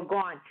till they were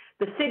gone.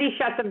 The city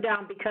shut them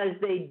down because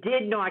they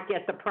did not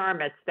get the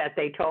permits that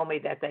they told me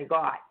that they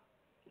got.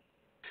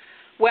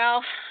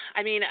 Well,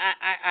 I mean,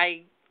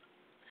 I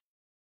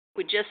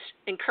would just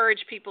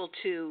encourage people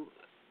to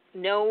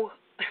know,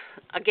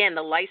 again,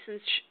 the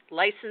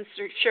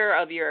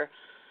licensure of your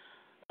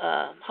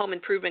home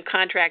improvement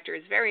contractor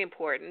is very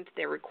important.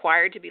 They're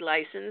required to be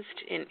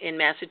licensed in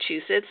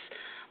Massachusetts.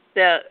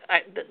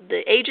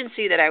 The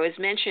agency that I was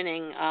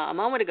mentioning a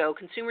moment ago,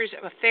 Consumer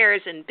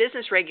Affairs and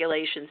Business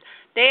Regulations,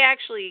 they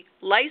actually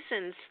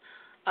license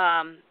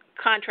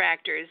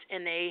contractors,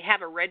 and they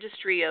have a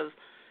registry of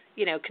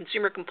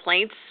consumer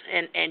complaints,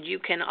 and you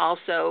can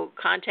also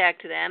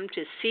contact them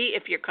to see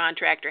if your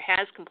contractor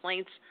has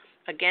complaints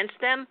against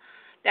them.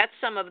 that's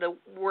some of the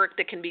work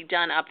that can be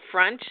done up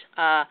front.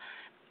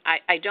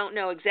 I don't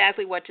know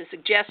exactly what to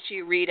suggest to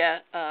you,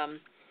 Rita,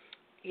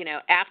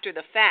 after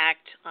the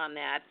fact on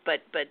that,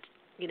 but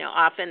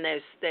often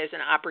there's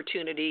an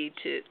opportunity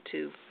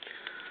to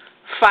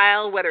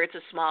file, whether it's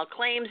a small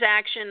claims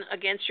action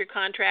against your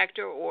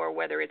contractor or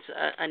whether it's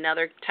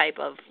another type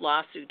of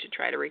lawsuit to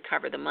try to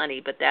recover the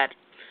money. But that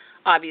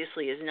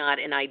obviously is not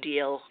an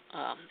ideal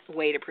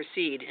way to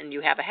proceed, and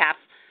you have a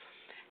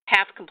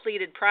half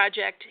completed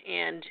project,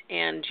 and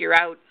you're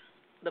out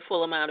the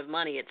full amount of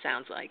money, it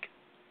sounds like.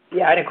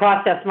 Yeah, and it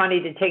cost us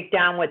money to take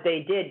down what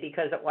they did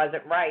because it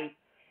wasn't right.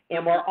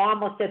 And we're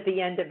almost at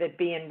the end of it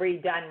being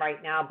redone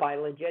right now by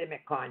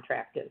legitimate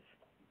contractors.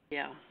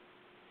 Yeah.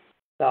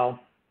 So.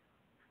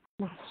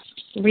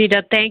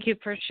 Rita, thank you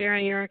for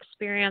sharing your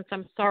experience.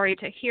 I'm sorry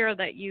to hear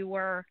that you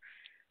were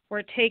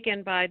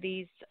taken by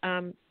these.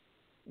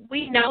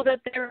 We know that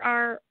there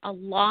are a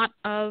lot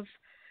of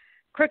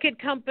crooked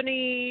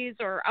companies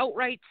or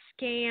outright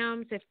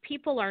scams. If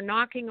people are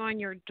knocking on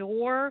your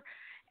door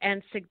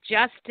and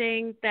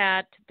suggesting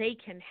that they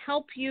can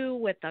help you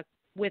with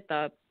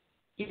a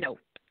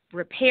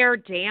repair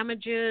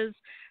damages,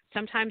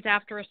 sometimes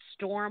after a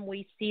storm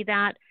we see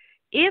that.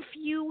 If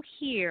you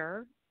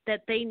hear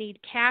that they need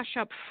cash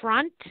up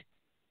front,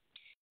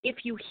 if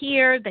you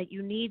hear that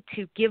you need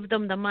to give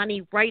them the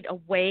money right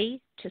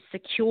away to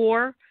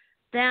secure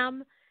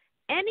them,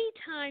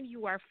 anytime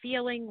you are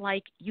feeling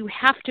like you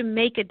have to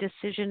make a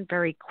decision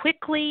very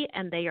quickly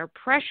and they are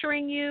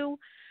pressuring you,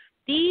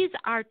 these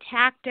are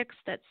tactics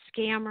that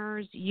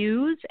scammers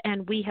use,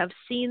 and we have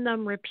seen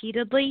them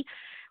repeatedly.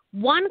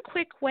 One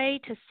quick way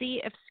to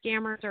see if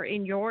scammers are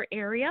in your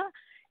area,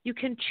 you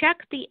can check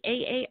the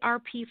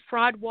AARP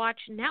Fraud Watch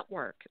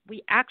Network.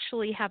 We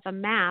actually have a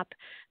map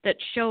that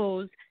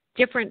shows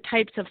different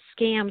types of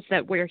scams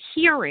that we're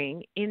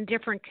hearing in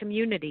different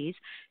communities,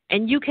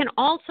 and you can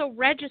also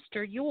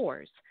register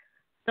yours.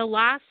 The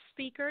last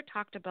speaker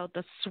talked about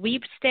the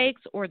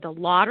sweepstakes or the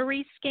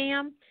lottery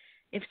scam.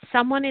 If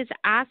someone is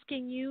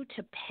asking you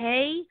to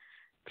pay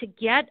to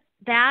get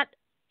that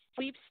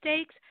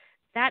sweepstakes,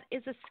 that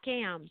is a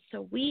scam.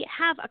 So we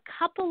have a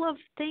couple of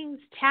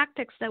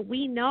tactics that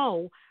we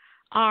know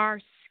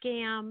are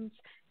scams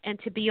and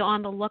to be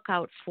on the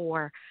lookout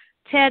for.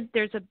 Ted,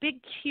 there's a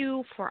big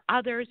queue for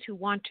others who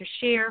want to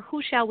share.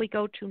 Who shall we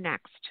go to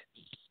next?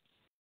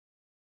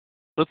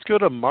 Let's go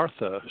to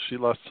Martha. She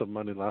lost some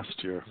money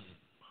last year.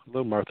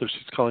 Hello, Martha.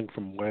 She's calling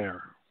from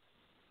where?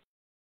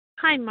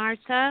 Hi,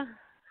 Martha.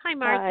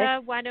 Hi.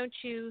 Why don't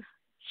you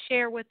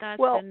share with us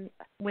and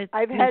with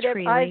I've Ms. had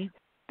Freeley?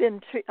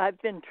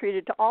 I've been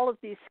treated to all of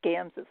these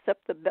scams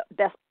except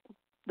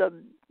the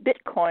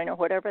Bitcoin or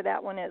whatever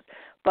that one is.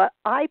 But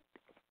I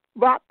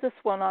bought this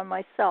one on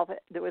myself.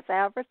 There was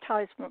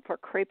advertisement for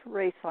crepe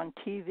race on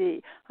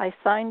TV. I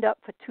signed up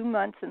for 2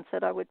 months and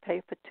said I would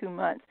pay for 2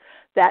 months.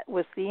 That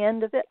was the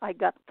end of it. I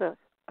got the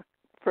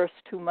first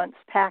 2 months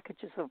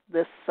packages of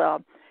this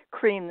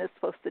cream that's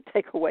supposed to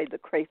take away the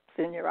crepes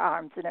in your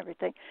arms and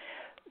everything.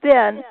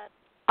 Then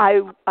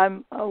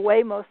I'm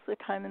away most of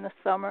the time in the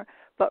summer,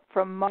 but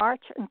from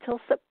March until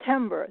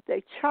September,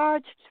 they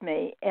charged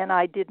me, and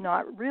I did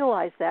not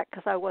realize that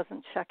because I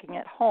wasn't checking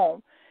at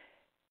home.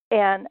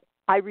 And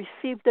I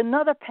received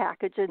another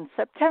package in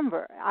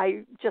September.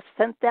 I just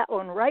sent that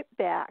one right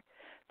back.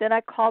 Then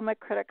I called my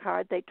credit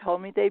card. They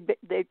told me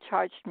they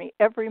charged me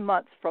every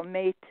month from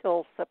May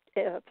through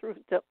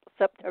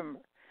September.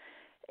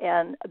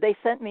 And they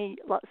sent me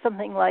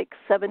something like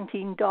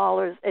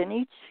 $17, and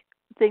each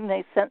thing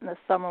they sent in the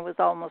summer was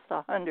almost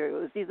 $100. It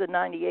was either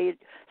 98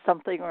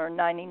 something or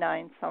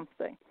 99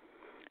 something.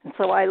 And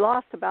so I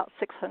lost about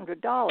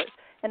 $600.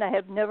 And I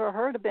have never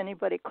heard of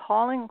anybody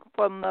calling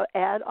from the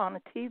ad on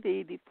a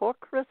TV before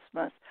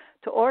Christmas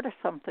to order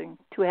something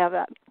to have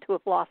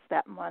lost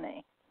that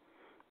money.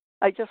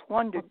 I just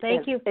wondered. Well,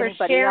 thank you for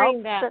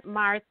sharing that,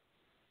 Martha.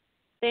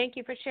 Thank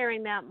you for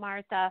sharing that,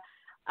 Martha.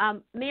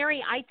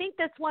 Mary, I think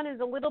this one is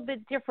a little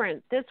bit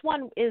different. This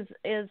one is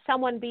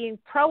someone being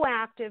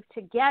proactive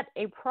to get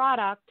a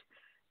product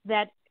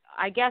that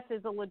I guess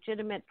is a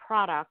legitimate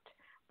product,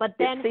 but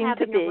then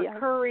having a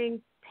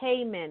recurring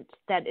payment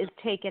that is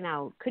taken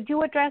out. Could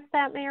you address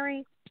that,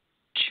 Mary?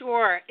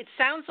 Sure. It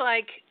sounds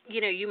like,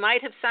 you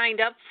might have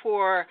signed up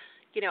for,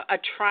 a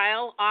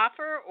trial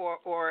offer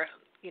or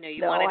you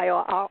wanted...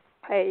 No,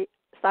 I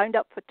signed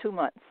up for 2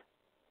 months,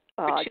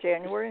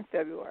 January and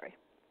February.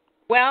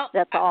 Well,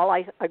 that's all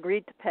I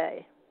agreed to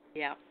pay.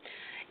 Yeah.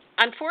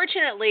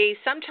 Unfortunately,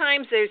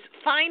 sometimes there's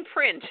fine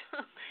print,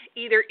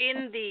 either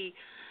in the,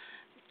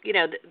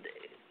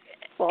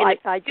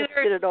 I just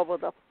did it over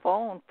the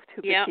phone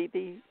to the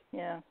TV.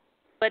 Yeah.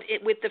 But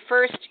with the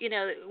first,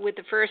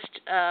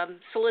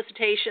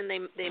 solicitation,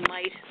 they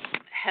might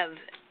have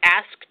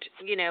asked,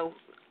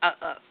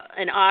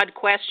 an odd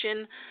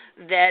question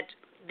that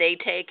they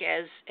take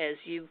as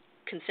you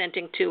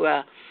consenting to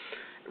a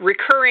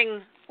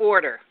recurring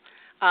order.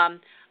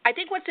 I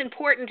think what's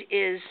important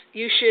is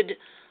you should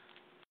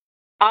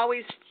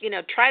always,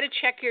 try to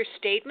check your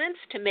statements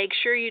to make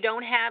sure you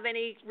don't have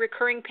any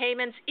recurring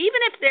payments,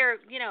 even if they're,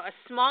 a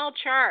small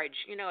charge,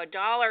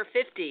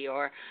 $1.50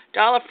 or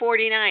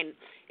 $1.49.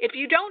 If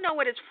you don't know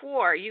what it's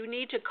for, you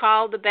need to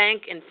call the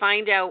bank and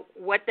find out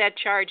what that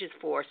charge is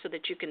for so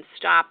that you can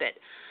stop it.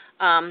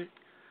 I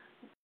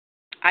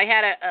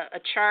had a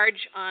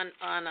charge on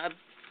a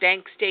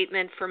bank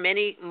statement for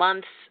many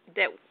months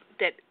that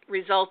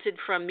resulted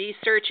from me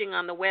searching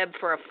on the web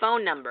for a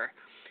phone number,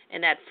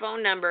 and that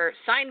phone number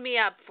signed me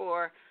up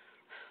for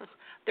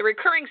the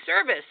recurring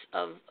service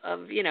of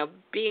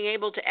being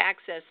able to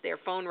access their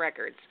phone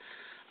records.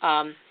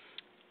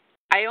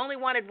 I only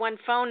wanted one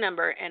phone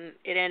number, and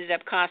it ended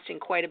up costing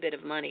quite a bit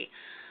of money.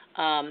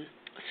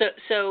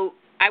 So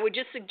I would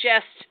just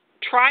suggest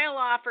trial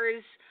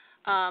offers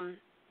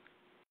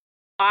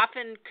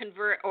often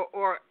convert,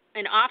 or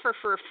an offer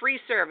for a free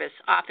service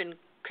often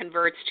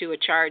converts to a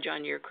charge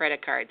on your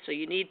credit card. So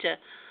you need to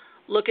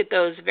look at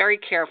those very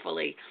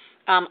carefully.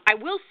 I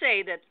will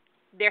say that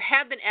there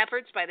have been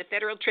efforts by the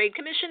Federal Trade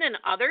Commission and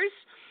others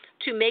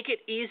to make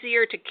it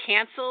easier to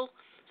cancel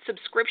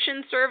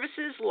subscription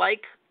services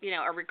like,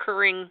 a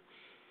recurring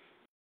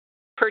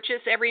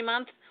purchase every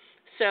month.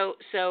 So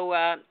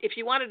if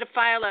you wanted to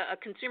file a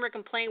consumer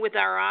complaint with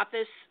our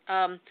office,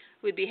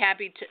 we'd be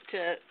happy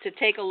to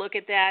take a look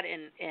at that.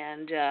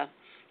 And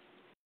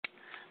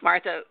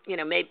Martha,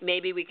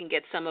 maybe we can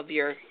get some of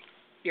your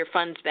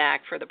funds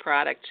back for the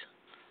product.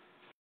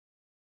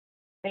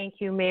 Thank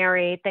you,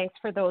 Mary. Thanks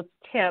for those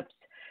tips.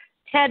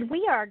 Ted,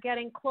 we are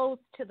getting close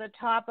to the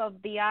top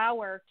of the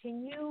hour.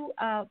 Can you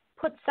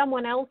put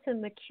someone else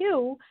in the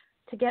queue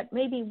to get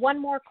maybe one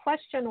more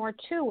question or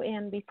two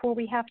in before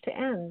we have to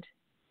end?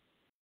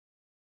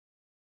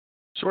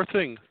 Sure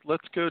thing.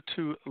 Let's go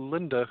to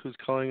Linda, who's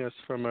calling us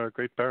from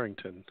Great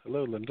Barrington.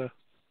 Hello, Linda.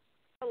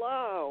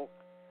 Hello.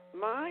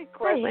 My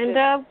question. Hi,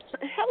 Linda.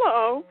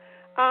 Hello.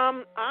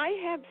 I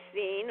have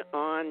seen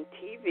on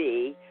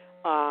TV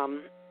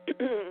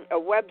a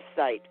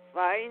website,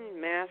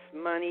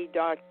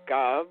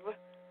 findmassmoney.gov.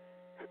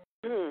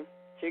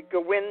 To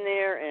go in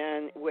there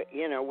and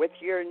with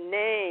your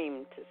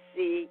name to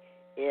see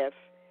if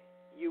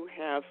you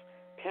have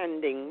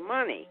pending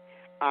money.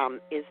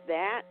 Is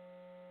that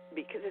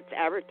because it's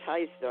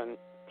advertised on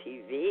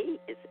TV?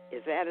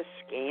 Is that a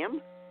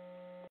scam?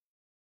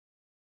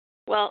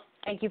 Well,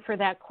 thank you for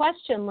that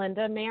question,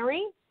 Linda.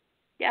 Mary?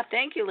 Yeah,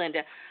 thank you,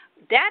 Linda.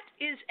 That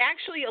is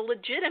actually a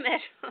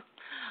legitimate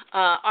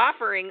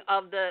offering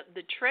of the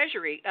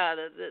Treasury,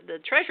 the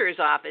Treasurer's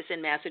Office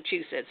in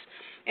Massachusetts.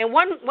 And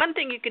one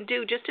thing you can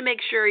do just to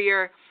make sure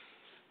you're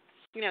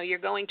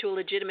going to a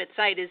legitimate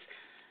site is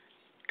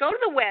go to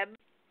the web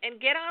and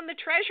get on the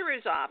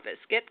Treasurer's Office.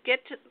 Get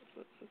to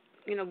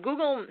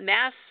Google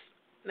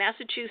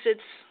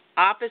Massachusetts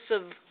Office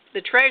of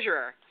the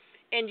Treasurer,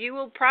 and you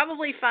will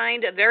probably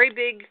find a very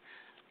big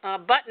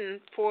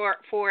button for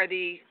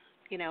the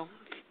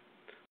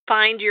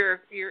find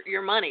your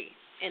money,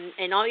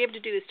 and all you have to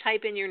do is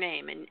type in your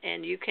name,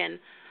 and you can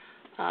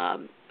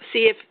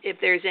see if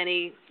there's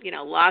any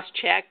lost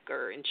check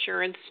or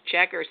insurance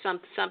check or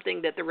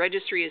something that the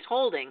registry is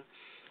holding,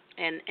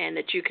 and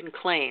that you can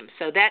claim.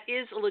 So that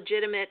is a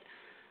legitimate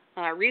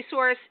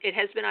resource. It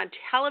has been on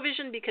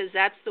television because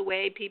that's the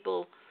way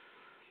people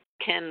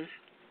can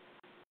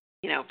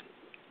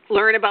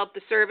learn about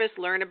the service,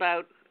 learn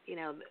about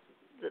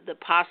the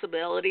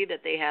possibility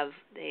that they have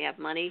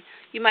money.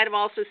 You might have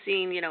also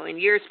seen, in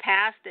years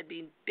past, there'd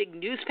be big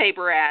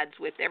newspaper ads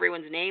with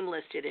everyone's name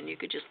listed, and you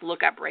could just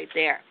look up right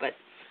there. But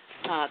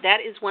that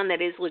is one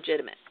that is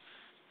legitimate.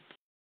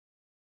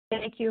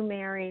 Thank you,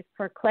 Mary,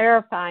 for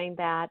clarifying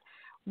that.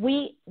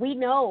 We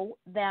know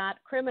that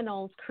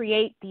criminals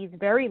create these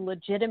very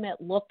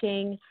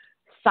legitimate-looking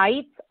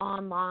sites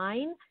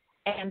online,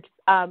 and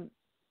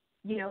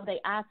they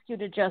ask you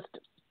to just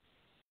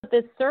put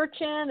this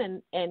search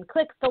in and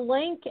click the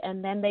link,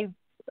 and then they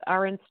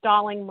are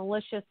installing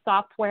malicious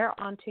software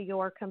onto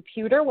your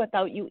computer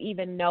without you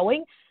even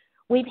knowing.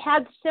 We've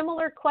had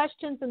similar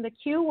questions in the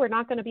queue. We're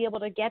not going to be able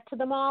to get to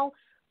them all.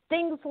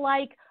 Things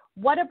like,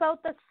 what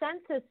about the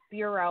Census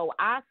Bureau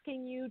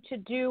asking you to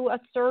do a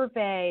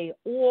survey?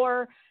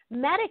 Or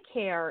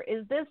Medicare,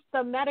 is this the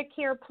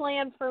Medicare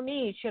plan for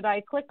me? Should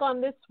I click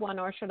on this one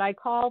or should I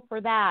call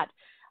for that?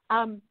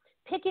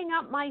 Picking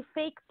up my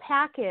fake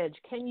package.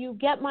 Can you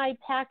get my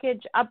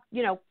package up?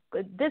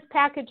 This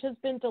package has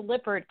been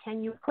delivered.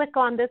 Can you click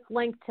on this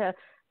link to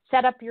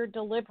set up your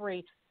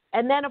delivery?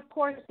 And then, of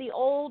course, the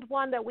old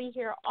one that we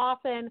hear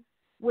often,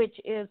 which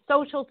is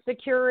Social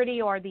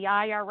Security or the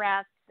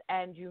IRS,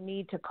 and you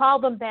need to call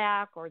them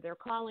back or they're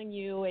calling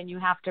you and you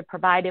have to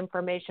provide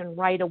information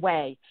right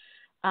away.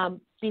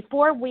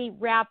 Before we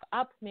wrap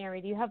up, Mary,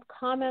 do you have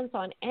comments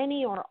on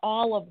any or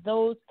all of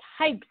those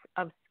types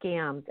of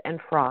scams and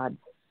frauds?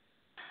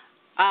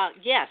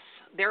 Yes,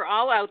 they're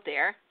all out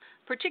there,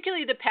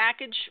 particularly the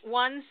package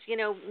ones.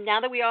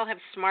 Now that we all have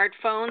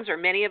smartphones, or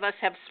many of us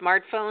have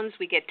smartphones,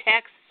 we get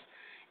texts,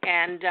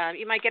 and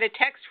you might get a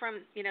text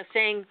from,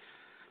 saying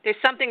there's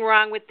something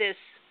wrong with this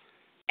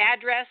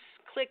address.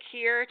 click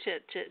here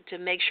to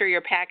make sure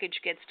your package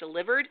gets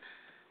delivered.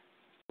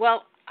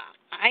 Well,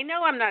 I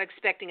know I'm not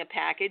expecting a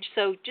package,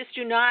 so just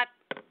do not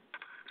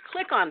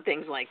click on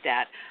things like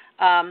that.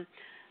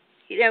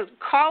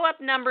 Call up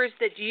numbers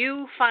that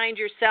you find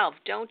yourself.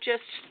 Don't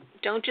just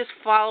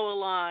follow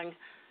along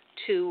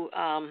to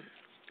a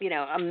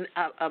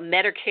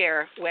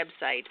Medicare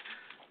website.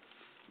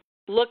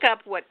 Look up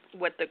what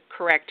the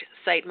correct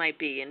site might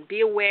be, and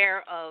be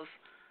aware of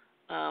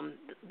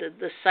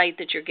the site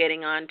that you're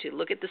getting onto.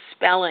 Look at the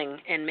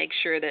spelling and make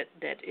sure that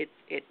it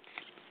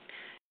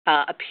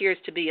appears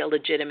to be a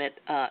legitimate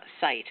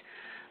site.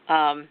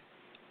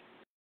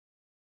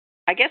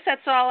 I guess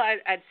that's all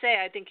I'd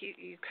say. I think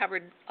you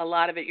covered a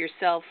lot of it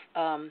yourself,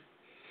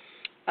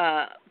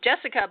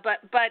 Jessica.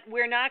 But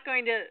we're not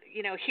going to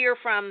hear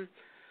from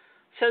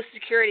Social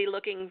Security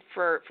looking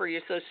for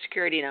your Social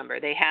Security number.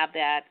 They have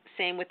that.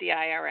 Same with the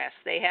IRS.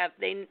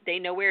 They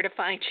know where to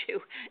find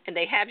you, and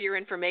they have your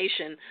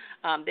information.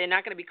 They're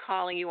not going to be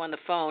calling you on the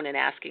phone and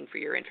asking for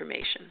your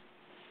information.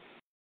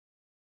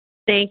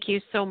 Thank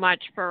you so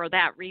much for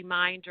that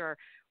reminder.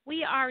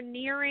 We are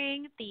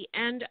nearing the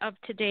end of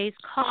today's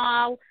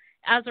call.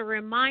 As a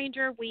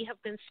reminder, we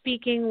have been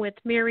speaking with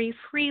Mary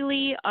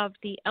Freeley of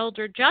the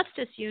Elder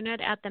Justice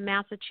Unit at the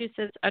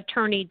Massachusetts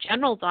Attorney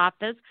General's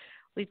Office.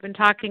 We've been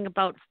talking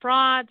about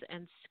frauds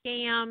and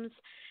scams,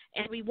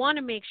 and we want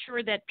to make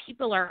sure that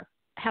people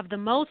have the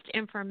most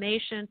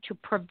information to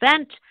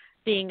prevent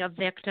being a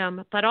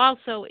victim, but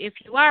also if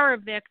you are a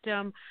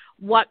victim,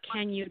 what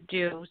can you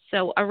do?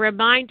 So a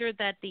reminder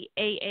that the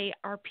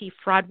AARP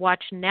Fraud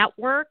Watch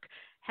Network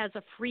has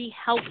a free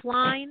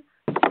helpline.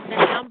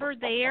 The number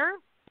there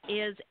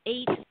is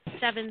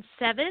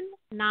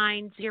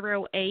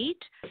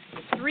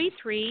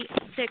 877-908-3360.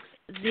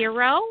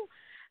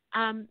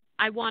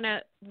 I want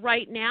to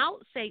right now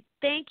say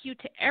thank you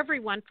to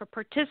everyone for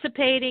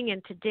participating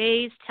in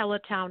today's Tele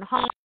Town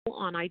Hall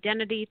on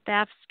identity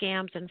theft,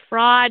 scams, and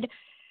fraud.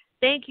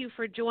 Thank you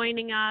for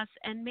joining us.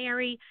 And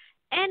Mary,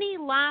 any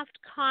last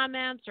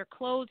comments or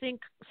closing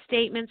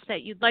statements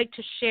that you'd like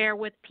to share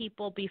with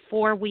people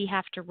before we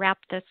have to wrap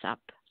this up?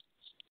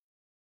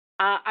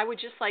 I would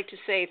just like to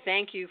say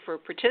thank you for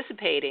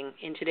participating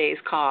in today's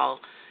call,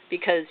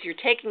 because you're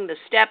taking the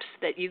steps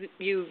that you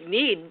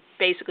need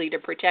basically to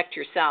protect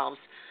yourselves.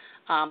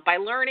 By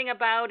learning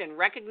about and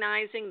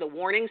recognizing the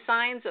warning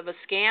signs of a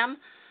scam,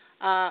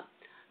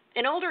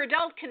 an older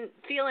adult can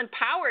feel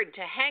empowered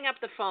to hang up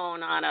the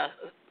phone on a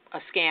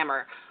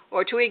scammer,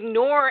 or to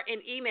ignore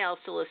an email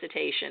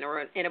solicitation,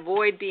 and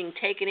avoid being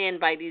taken in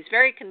by these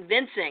very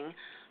convincing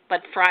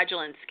but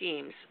fraudulent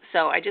schemes.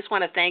 So I just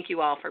want to thank you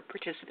all for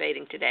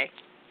participating today.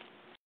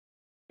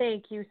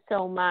 Thank you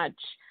so much.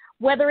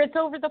 Whether it's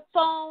over the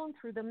phone,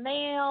 through the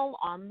mail,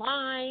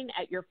 online,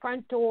 at your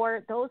front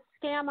door, those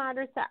scam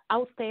artists are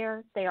out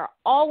there. They are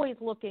always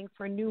looking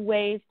for new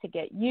ways to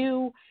get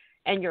you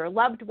and your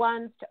loved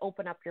ones to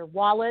open up your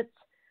wallets.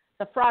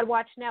 The Fraud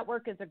Watch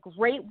Network is a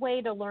great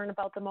way to learn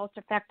about the most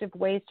effective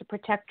ways to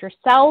protect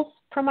yourself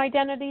from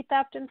identity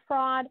theft and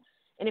fraud.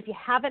 And if you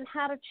haven't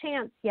had a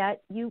chance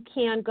yet, you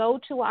can go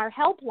to our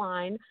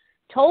helpline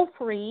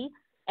toll-free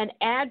and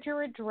add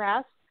your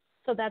address.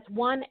 So that's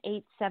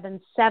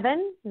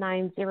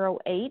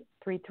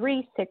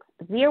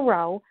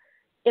 1-877-908-3360.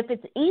 If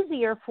it's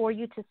easier for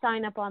you to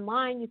sign up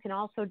online, you can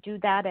also do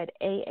that at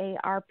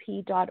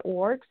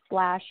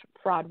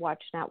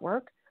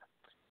aarp.org/fraudwatchnetwork.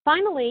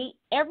 Finally,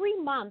 every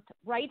month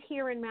right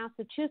here in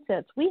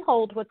Massachusetts, we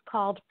hold what's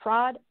called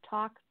Fraud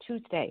Talk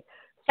Tuesday.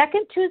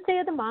 Second Tuesday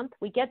of the month,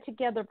 we get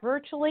together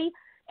virtually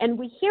and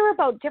we hear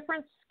about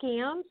different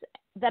scams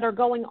that are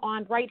going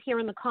on right here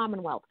in the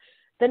Commonwealth.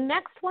 The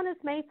next one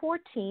is May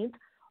 14th,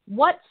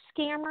 What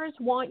Scammers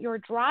Want Your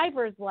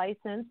Driver's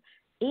License,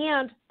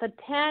 and the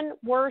 10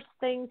 Worst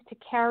Things to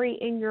Carry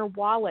in Your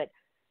Wallet.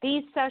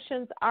 These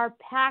sessions are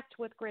packed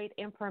with great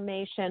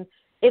information.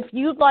 If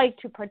you'd like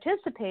to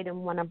participate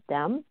in one of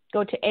them,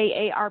 go to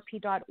aarp.org/MA.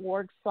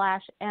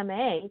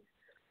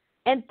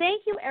 And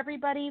thank you,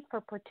 everybody,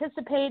 for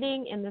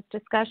participating in this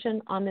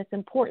discussion on this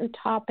important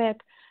topic.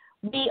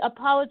 We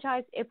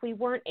apologize if we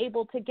weren't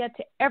able to get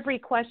to every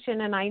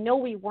question, and I know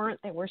we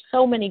weren't. There were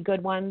so many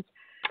good ones.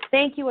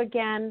 Thank you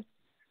again,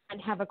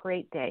 and have a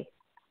great day.